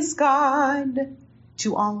 praised is God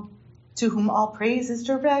to whom all praise is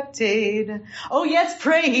directed. Oh yes,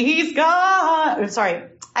 praise God. Sorry,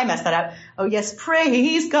 I messed that up. Oh yes,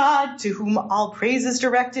 praise God to whom all praise is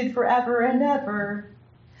directed forever and ever.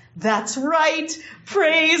 That's right.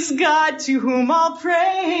 Praise God to whom all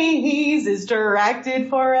praise is directed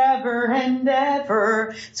forever and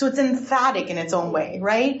ever. So it's emphatic in its own way,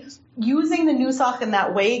 right? Using the nusach in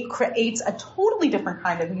that way creates a totally different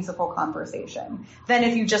kind of musical conversation than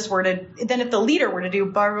if the leader were to do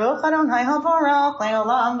Baruch Adonai Havarach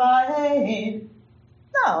Le'olam Va'ed.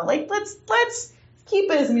 No, let's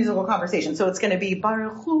keep it as a musical conversation. So it's going to be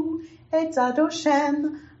Baruch Hu et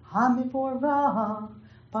Adoshem HaMevorach.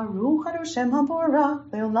 Baruch Adoshem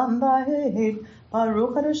HaMevorach Le'olam Va'ed.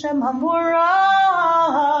 Baruch Adoshem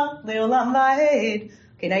HaMevorach Le'olam Va'ed.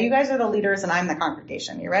 Okay, now you guys are the leaders and I'm the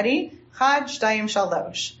congregation. You ready? Chad, Shtayim,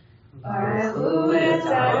 Shalosh. Baruch Hu et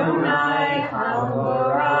Adonai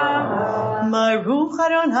Hamvorach. Baruch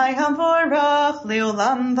Adonai Hamvorach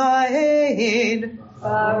Le'olam Va'ed.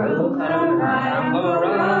 Baruch Adonai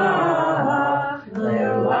Hamvorach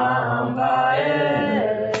Le'olam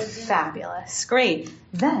Va'ed. Fabulous. Great.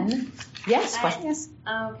 Then, yes, question, yes.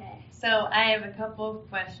 Okay, so I have a couple of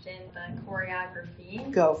questions on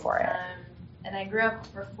choreography. Go for it. And I grew up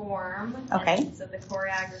Reform. Okay. And so the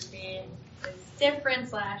choreography is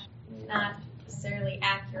different / not necessarily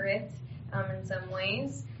accurate in some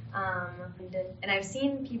ways. And I've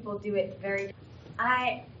seen people do it very.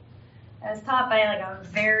 I was taught by a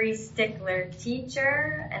very stickler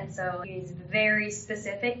teacher, and so he's very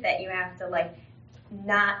specific that you have to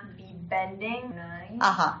not be bending.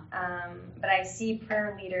 But I see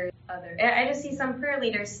prayer leaders. I just see some prayer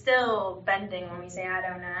leaders still bending when we say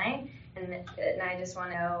Adonai. And I just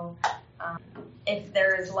want to know if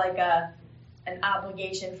there is an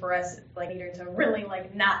obligation for us leader to really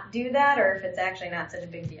not do that, or if it's actually not such a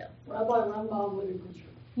big deal. Rabbi Rambam would agree.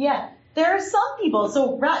 Yeah, there are some people.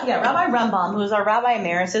 So Rabbi Rambam, who's our Rabbi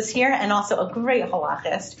Emeritus here, and also a great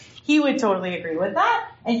halachist, he would totally agree with that.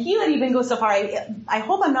 And he would even go so far, I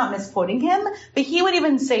hope I'm not misquoting him, but he would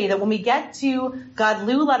even say that when we get to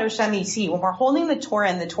Gadlu Ladoshem Iti, when we're holding the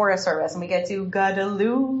Torah in the Torah service, and we get to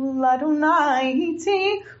Gadlu Ladonai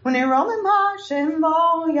Iti, when Eromim Hashem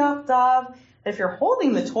Bo Yachtav, that if you're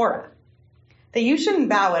holding the Torah, that you shouldn't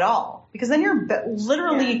bow at all, because then you're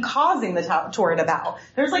literally causing the Torah to bow.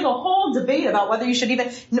 There's a whole debate about whether you should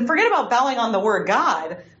even, forget about bowing on the word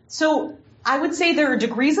God. So I would say there are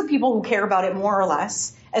degrees of people who care about it more or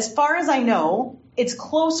less. As far as I know, it's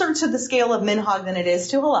closer to the scale of minhag than it is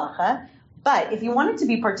to halacha. But if you wanted to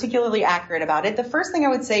be particularly accurate about it, the first thing I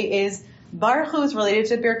would say is Baruch Hu is related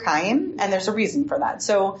to Birkayim, and there's a reason for that.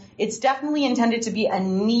 So it's definitely intended to be a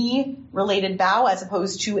knee-related bow as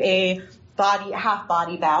opposed to a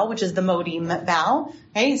half-body bow, which is the Modim bow.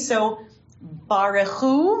 Okay, so Baruch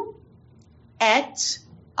Hu et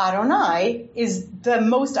Adonai is the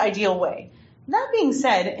most ideal way. That being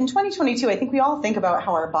said, in 2022, I think we all think about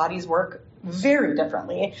how our bodies work very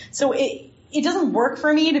differently. So it doesn't work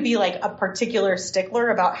for me to be like a particular stickler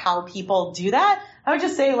about how people do that. I would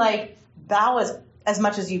just say like bow as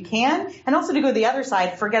much as you can. And also to go to the other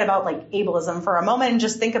side, forget about like ableism for a moment and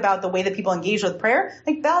just think about the way that people engage with prayer.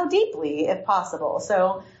 Like bow deeply if possible.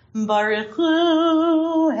 So Baruch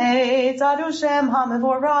Hu Tzadu Shem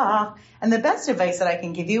HaMevorach. And the best advice that I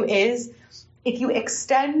can give you is if you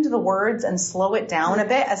extend the words and slow it down a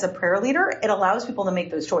bit as a prayer leader, it allows people to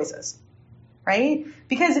make those choices. Right?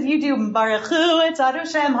 Because if you do Baruch Hu Tzadu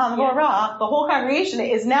Shem HaMevorach, the whole congregation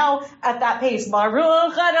is now at that pace.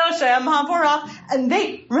 Baruch Tzadu Shem HaMevorach. And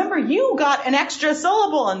remember, you got an extra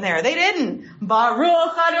syllable in there. They didn't.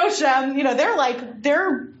 Baruch Tzadu Shem,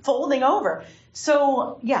 they're folding over.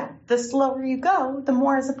 So yeah, the slower you go, the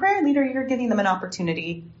more as a prayer leader, you're giving them an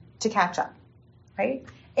opportunity to catch up. Right?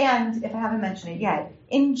 And if I haven't mentioned it yet,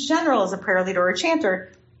 in general as a prayer leader or a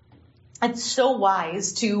chanter, it's so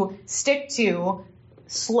wise to stick to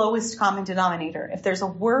slowest common denominator. If there's a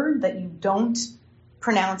word that you don't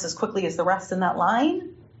pronounce as quickly as the rest in that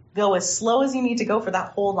line, go as slow as you need to go for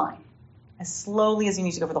that whole line. As slowly as you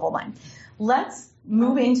need to go for the whole line. Let's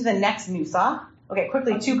move into the next nusach. Okay,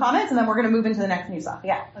 quickly, 2 comments, and then we're going to move into the next nusach.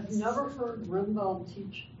 Yeah. I've never heard Rambam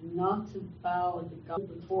teach not to bow at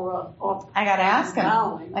the Torah. I got to ask him.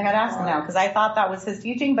 I got to ask him now, because I thought that was his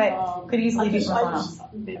teaching, but could easily be someone else.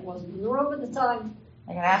 It wasn't in the room at the time.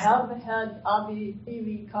 I got to ask him. I have had Avi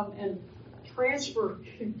Bibi come and transfer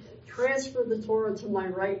the Torah to my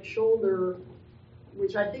right shoulder,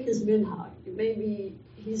 which I think is minhag. Maybe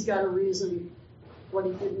he's got a reason what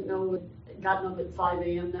he didn't know. Gotten up at 5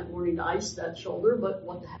 a.m. that morning to ice that shoulder, but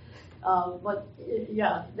what the heck?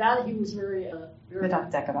 Yeah, that he was very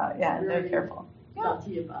Medactic about it. Yeah, very careful.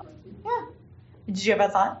 Dati about it. Yeah. Did you have a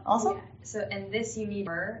thought also? Yeah. So, and this you need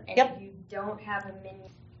more, and Yep. if you don't have a minion,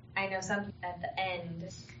 I know some people at the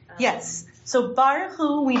end. Yes. So Baruch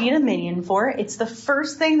Hu, we need a minion for. It's the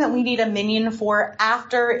first thing that we need a minion for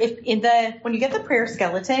after, when you get the prayer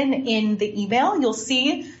skeleton in the email, you'll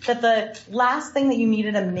see that the last thing that you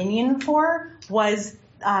needed a minion for was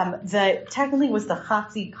technically was the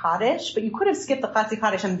Chatzi Kaddish, but you could have skipped the Chatzi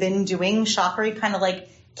Kaddish and been doing Shachari kind of like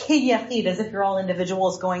Kiyachid, as if you're all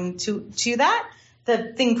individuals going to that.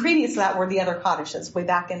 The thing previous to that were the other Kaddishes, way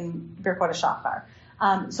back in Birkot HaShachar.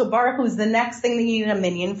 So Baruch Hu is the next thing that you need a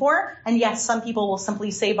minion for. And yes, some people will simply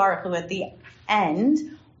say Baruch Hu at the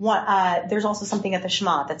end. There's also something at the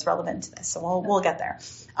Shema that's relevant to this. So we'll get there.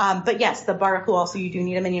 But yes, the Baruch Hu also you do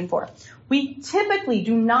need a minion for. We typically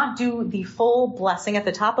do not do the full blessing at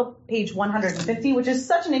the top of page 150, which is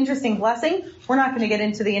such an interesting blessing. We're not going to get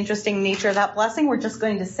into the interesting nature of that blessing. We're just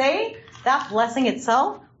going to say that blessing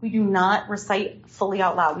itself, we do not recite fully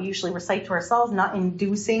out loud. We usually recite to ourselves, not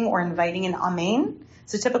inducing or inviting an amen.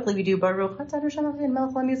 So typically we do Baruch Atah Hashem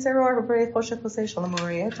Melech Olam Yitzeror V'Berei Choshech V'Sei Shalom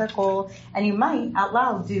U'Rei Hakol, and you might out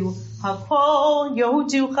loud do Hakol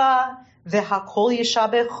Yoducha V'Hakol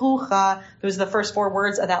Yishabechucha. Those are the first 4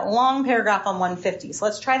 words of that long paragraph on 150. So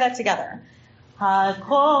let's try that together.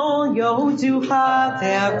 Hakol Yoducha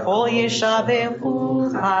V'Hakol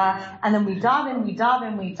Yishabechucha, and then we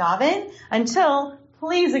daven until.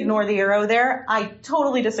 Please ignore the arrow there. I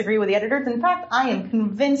totally disagree with the editors. In fact, I am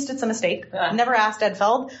convinced it's a mistake. I never asked Ed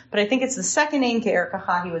Feld, but I think it's the second Ein Ke'er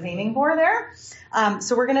he was aiming for there.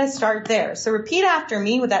 So we're going to start there. So repeat after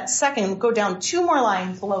me with that second. Go down 2 more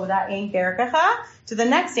lines below that Ein Ke'er to the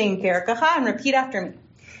next Ein Ke'er and repeat after me.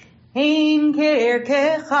 Ein Ke'er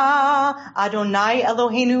Adonai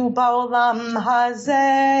Eloheinu ba'olam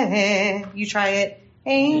hazeh. You try it.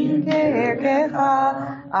 Ein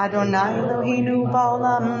Ke'er Adonai Eloheinu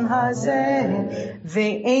ba'olam hazeh,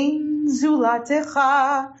 ve'ein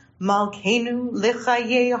zulatecha malkeinu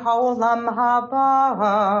l'chayei ha'olam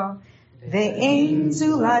haba. Ve'ein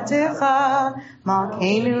zulatecha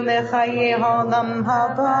malkeinu l'chayei ha'olam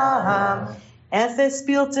haba. Efes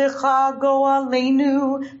piltecha go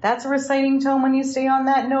aleinu. That's a reciting tone when you stay on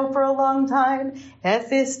that note for a long time.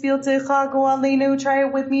 Efes piltecha go aleinu. Try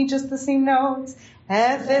it with me, just the same notes.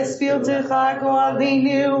 Efes piltecha go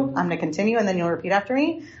aleinu. I'm going to continue and then you'll repeat after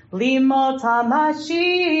me. Limot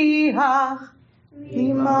HaMashiach.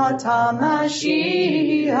 Limot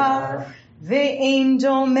HaMashiach. Ve'ein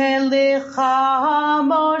domeh lecha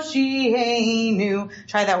Moshienu.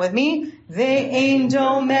 Try that with me. Ve'ein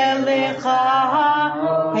domeh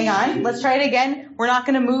lecha. Hang on, let's try it again. We're not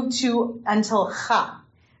going to move to until cha.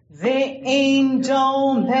 Ve'ein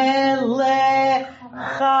domeh lecha.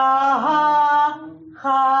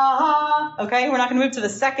 Okay, we're not going to move to the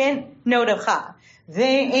second note of cha.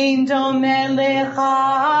 Ve'ein domeh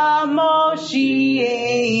lecha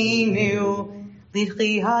Moshienu.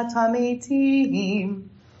 Litchiyat hametim.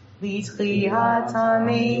 Litchiyat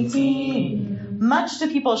hametim. Much to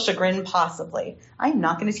people's chagrin, possibly. I'm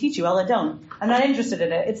not going to teach you Eladon. I'm not interested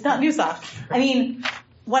in it. It's not Nusach. I mean,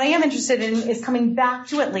 what I am interested in is coming back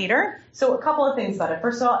to it later. So a couple of things about it.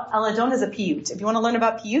 First of all, Eladon is a piyut. If you want to learn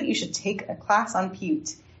about piyut, you should take a class on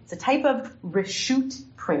piyut. It's a type of reshut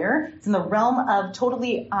prayer. It's in the realm of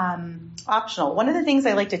totally optional. One of the things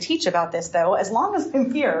I like to teach about this, though, as long as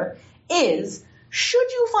I'm here, is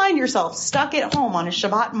should you find yourself stuck at home on a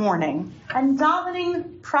Shabbat morning and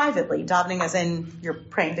davening privately, davening as in you're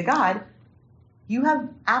praying to God, you have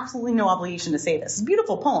absolutely no obligation to say this. It's a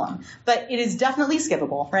beautiful poem, but it is definitely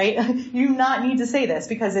skippable, right? You do not need to say this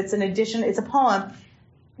because it's an addition, it's a poem.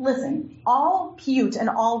 Listen, all piyut and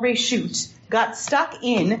all reshut got stuck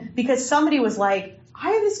in because somebody was like,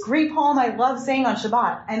 I have this great poem I love saying on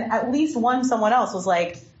Shabbat. And at least someone else was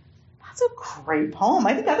like, that's a great poem.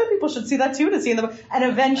 I think other people should see that too, to see in the, and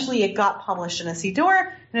eventually it got published in a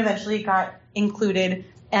Siddur, and eventually it got included,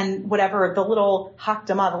 and whatever, the little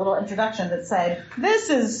hakdama, the little introduction that said, this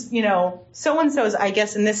is, so-and-so's, I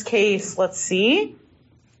guess in this case, let's see,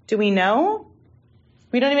 do we know?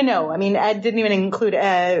 We don't even know. I mean, Ed didn't even include,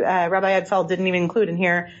 Rabbi Ed Feld didn't even include in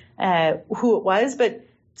here, who it was, but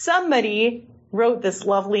somebody wrote this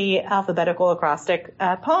lovely alphabetical acrostic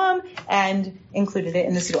poem and included it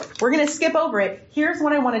in the Siddur. We're going to skip over it. Here's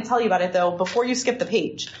what I want to tell you about it, though, before you skip the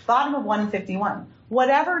page. Bottom of 151.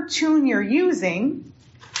 Whatever tune you're using,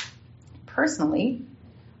 personally,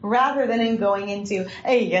 rather than in going into at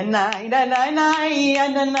the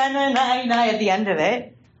end of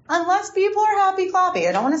it, unless people are happy clappy,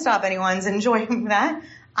 I don't want to stop anyone's enjoying that,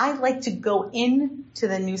 I like to go into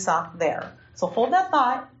the Nusach there. So hold that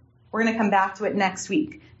thought. We're going to come back to it next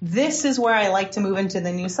week. This is where I like to move into the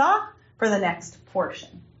Nusach for the next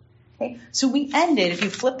portion. Okay, so we ended, if you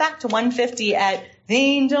flip back to 150 at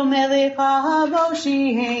Ve'ein domeh lecha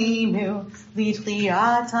Moshienu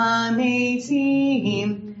Litchiyat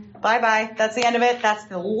hametim. Bye-bye. That's the end of it. That's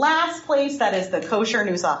the last place that is the kosher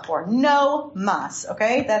Nusach for. No mas.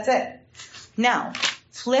 Okay, that's it. Now,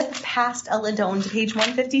 flip past Eladon to page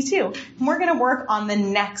 152. And we're going to work on the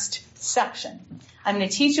next section. I'm going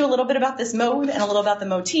to teach you a little bit about this mode and a little about the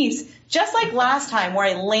motifs, just like last time where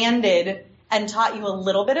I landed and taught you a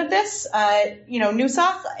little bit of this,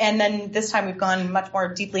 Nusach, and then this time we've gone much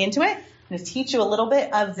more deeply into it. I'm going to teach you a little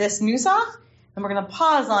bit of this Nusach, and we're going to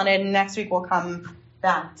pause on it, and next week we'll come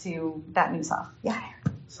back to that Nusach. Yeah.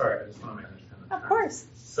 Sorry, I just want to make understand that. Of course.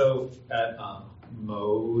 So that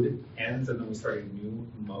mode ends, and then we start a new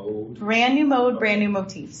mode. Brand new mode, brand new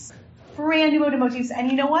motifs. Brand new mode of motifs.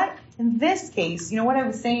 And you know what? In this case, what I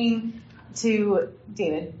was saying to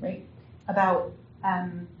David, right, about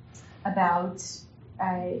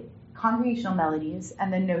congregational melodies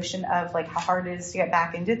and the notion of like how hard it is to get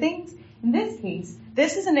back into things. In this case,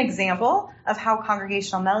 this is an example of how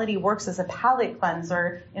congregational melody works as a palate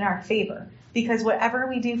cleanser in our favor. Because whatever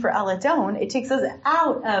we do for Eladon, it takes us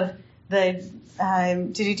out of the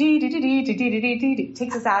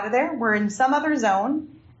takes us out of there. We're in some other zone,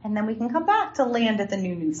 and then we can come back to land at the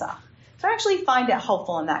new Nusach. So I actually find it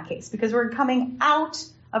helpful in that case because we're coming out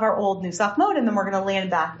of our old Nusach mode, and then we're going to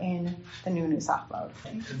land back in the new Nusach mode.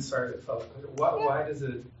 And sorry, why does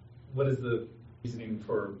it? What is the reasoning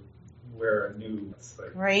for where a new?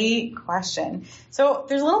 Great question. So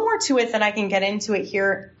there's a little more to it than I can get into it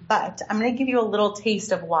here, but I'm going to give you a little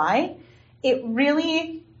taste of why.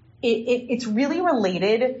 It's really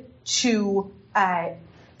related to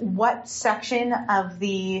what section of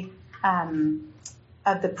the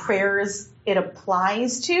prayers it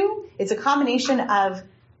applies to. It's a combination of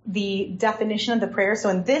the definition of the prayer. So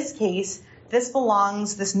in this case, this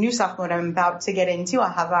Nusach mode I'm about to get into,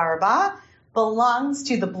 Ahava Rabbah, belongs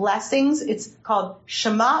to the blessings. It's called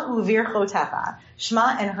Shema Uvirchotecha,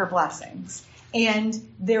 Shema and her blessings. And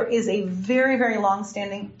there is a very, very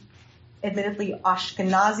long-standing, admittedly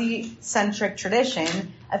Ashkenazi-centric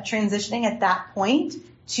tradition of transitioning at that point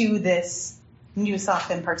to this Nusach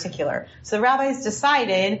in particular. So the rabbis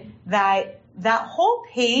decided that whole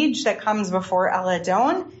page that comes before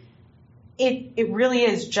Eladon, it really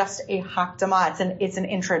is just a hakdama. It's an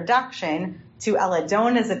introduction to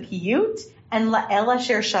Eladon as a piyut, And La'el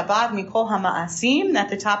asher Shabbat mikol hama'asim at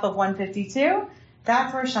the top of 152.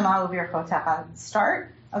 That's where Shema u'virchotecha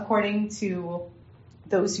start, according to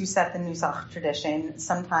those who set the Nusach tradition.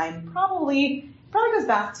 Sometime probably goes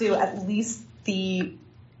back to at least the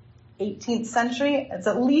 18th century. It's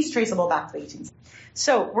at least traceable back to the 18th century.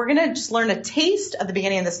 So we're going to just learn a taste of the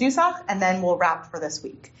beginning of this Nusach, and then we'll wrap for this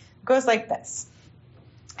week. It goes like this.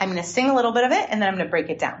 I'm going to sing a little bit of it, and then I'm going to break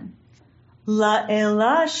it down. La'el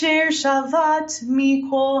asher shavat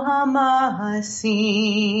mikol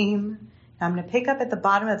hama'asim. Now I'm going to pick up at the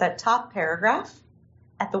bottom of that top paragraph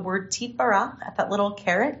at the word titbarach, at that little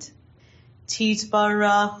caret.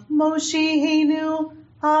 Titbarach Mosheinu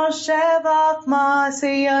al shevach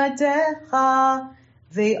ma'aseyadecha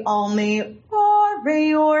ve'al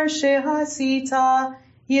me'or shehasita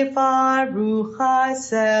yifaru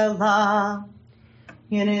chasela.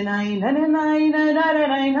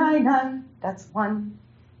 That's one.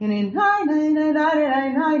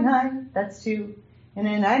 That's two.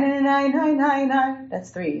 That's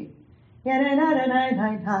three.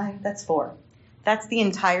 That's four. That's the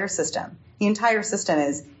entire system. The entire system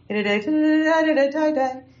is the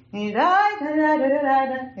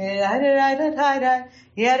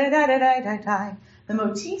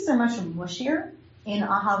motifs are much mushier in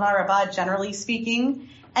Ahava Rabbah, generally speaking,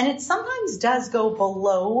 and it sometimes does go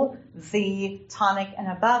below the tonic and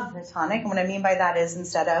above the tonic. And what I mean by that is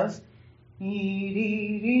instead of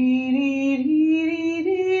we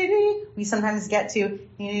sometimes get to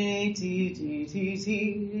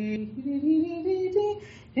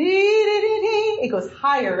it goes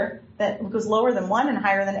higher, it goes lower than 1 and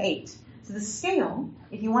higher than 8. So the scale,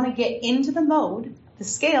 if you want to get into the mode, the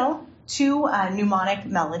scale, two mnemonic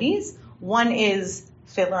melodies. One is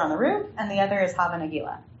Fiddler on the Roof, and the other is Hava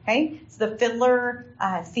Nagila. Okay? So the fiddler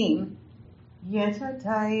theme.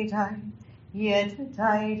 Yeta-tai-tai,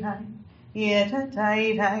 yeta-tai-tai,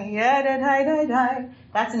 yeta-tai-tai, yeta-tai-tai-tai.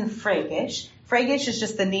 That's in Freygish. Freygish is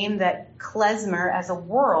just the name that klezmer as a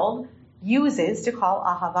world uses to call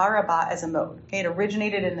Ahava Rabbah as a mode. Okay? It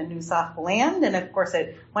originated in the Nusach land, and of course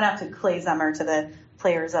it went out to klezmer, to the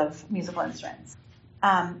players of musical instruments.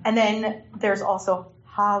 And then there's also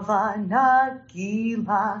Hava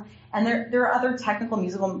Nagila. And there are other technical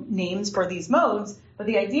musical names for these modes, but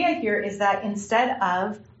the idea here is that instead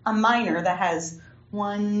of a minor that has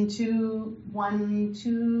 1, 2, 1,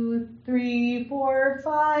 2, 3, 4,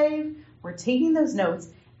 5, we're taking those notes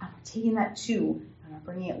and we're taking that 2 and we're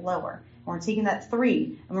bringing it lower. And we're taking that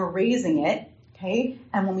 3 and we're raising it, okay?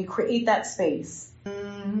 And when we create that space,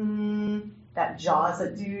 that jaws,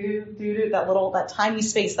 that do, that tiny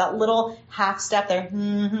space, that little half step there,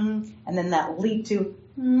 and then that leap to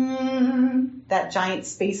that giant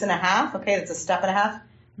space and a half, okay, that's a step and a half.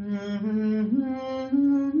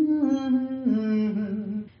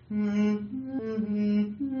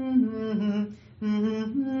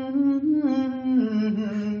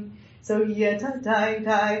 So yeta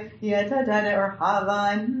dai, or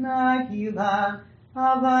Hava Nagila.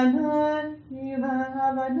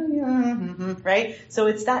 Right? So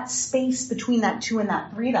it's that space between that 2 and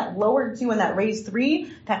that 3, that lowered 2 and that raised 3,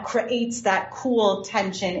 that creates that cool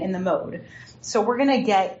tension in the mode. So we're going to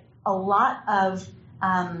get a lot of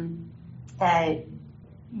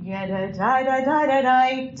because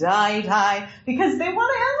they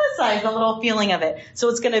want to emphasize the little feeling of it. So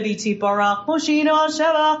it's going to be Tiparach Moshino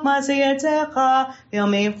Shavach Maseyatecha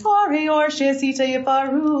Vilmefari or Shesita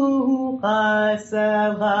Yafaru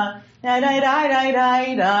Chasela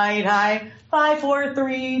 5, 4,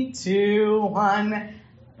 3, 2, 1.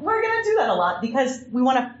 We're going to do that a lot because we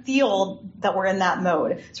want to feel that we're in that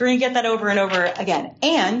mode. So we're going to get that over and over again.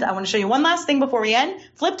 And I want to show you one last thing before we end.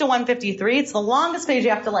 Flip to 153. It's the longest page you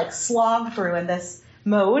have to slog through in this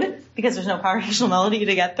mode because there's no congregational melody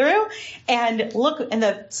to get through. And look in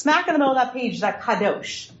the smack in the middle of that page, that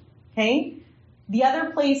kadosh. Okay? The other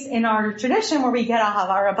place in our tradition where we get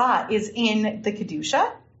Ahava Rabbah is in the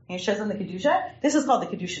Kedusha. It shows in the Kedusha. This is called the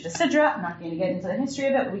Kedusha de Sidra. I'm not going to get into the history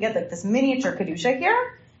of it, but we get this miniature Kedusha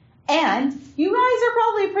here. And you guys are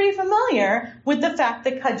probably pretty familiar with the fact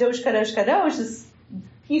that Kadosh, Kadosh, Kadosh, this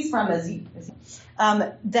piece from that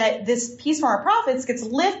this piece from our prophets gets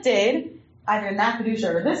lifted either in that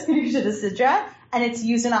Kedusha or this Kedusha de Sidra, and it's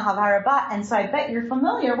used in Ahava Rabbah. And so I bet you're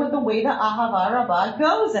familiar with the way that Ahava Rabbah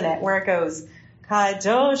goes in it, where it goes,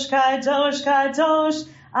 Kadosh, Kadosh, Kadosh,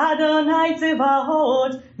 Adonai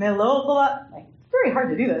Tzibahot, Melokala. Very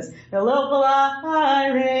hard to do this. Melokala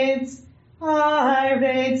Haaretz.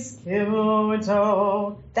 Haaretz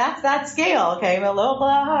Kivoto. That's that scale, okay?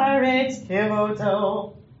 Melokala Haaretz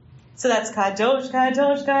Kivoto. So that's Kadosh,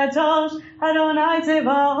 Kadosh, Kadosh, Adonai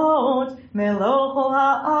Tzibahot, Melo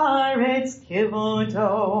haaretz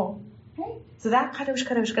kivodo. Okay? So that kadosh,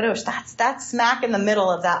 kadosh, kadosh, that's smack in the middle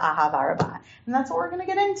of that ahava rabbah. And that's what we're going to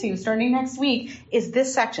get into starting next week is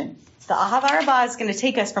this section. The ahava rabbah is going to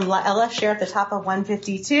take us from La'el Asher at the top of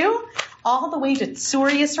 152 all the way to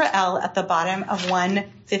Tzur Yisrael at the bottom of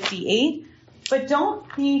 158. But don't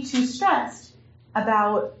be too stressed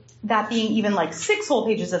about that being even like 6 whole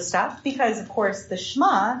pages of stuff because, of course, the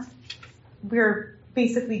Shema, we're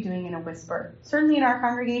basically doing in a whisper. Certainly in our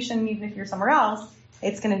congregation, even if you're somewhere else,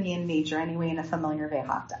 it's going to be in major anyway in a familiar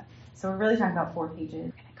Vehata. So we're really talking about 4 pages. We're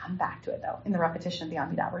going to come back to it, though, in the repetition of the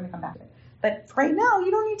Amidah. We're going to come back to it. But right now, you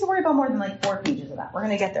don't need to worry about more than like 4 pages of that. We're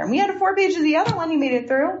going to get there. And we had 4 pages of the other one. You made it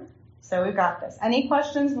through. So we've got this. Any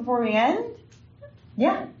questions before we end?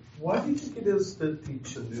 Yeah. Why do you think it is that the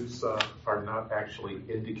Chanusa are not actually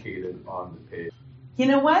indicated on the page? You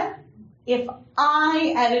know what? If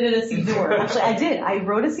I edited a Siddur, actually I did. I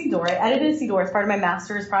wrote a Siddur. I edited a Siddur as part of my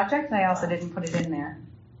master's project, and I also didn't put it in there.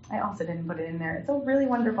 It's a really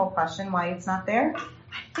wonderful question why it's not there.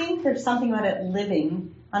 I think there's something about it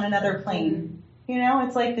living on another plane. You know,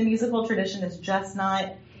 it's like the musical tradition is just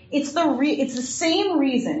not, it's the same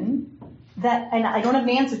reason that, and I don't have an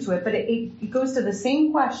answer to it, but it goes to the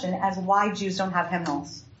same question as why Jews don't have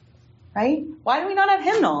hymnals. Right? Why do we not have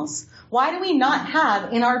hymnals? Why do we not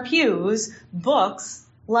have in our pews books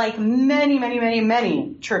like many, many, many,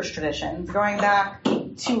 many church traditions going back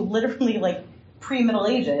to literally like pre-Middle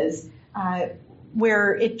Ages,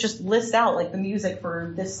 where it just lists out like the music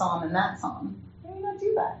for this psalm and that psalm? Why do we not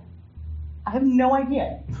do that? I have no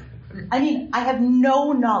idea. I mean, I have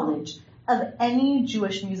no knowledge of any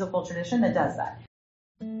Jewish musical tradition that does that.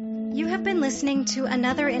 You have been listening to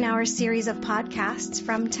another in our series of podcasts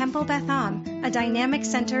from Temple Beth Am, a dynamic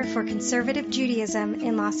center for conservative Judaism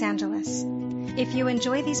in Los Angeles. If you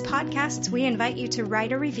enjoy these podcasts, we invite you to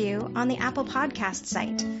write a review on the Apple Podcast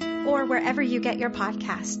site or wherever you get your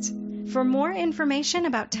podcasts. For more information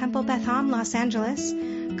about Temple Beth Am Los Angeles,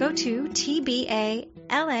 go to tbala.org.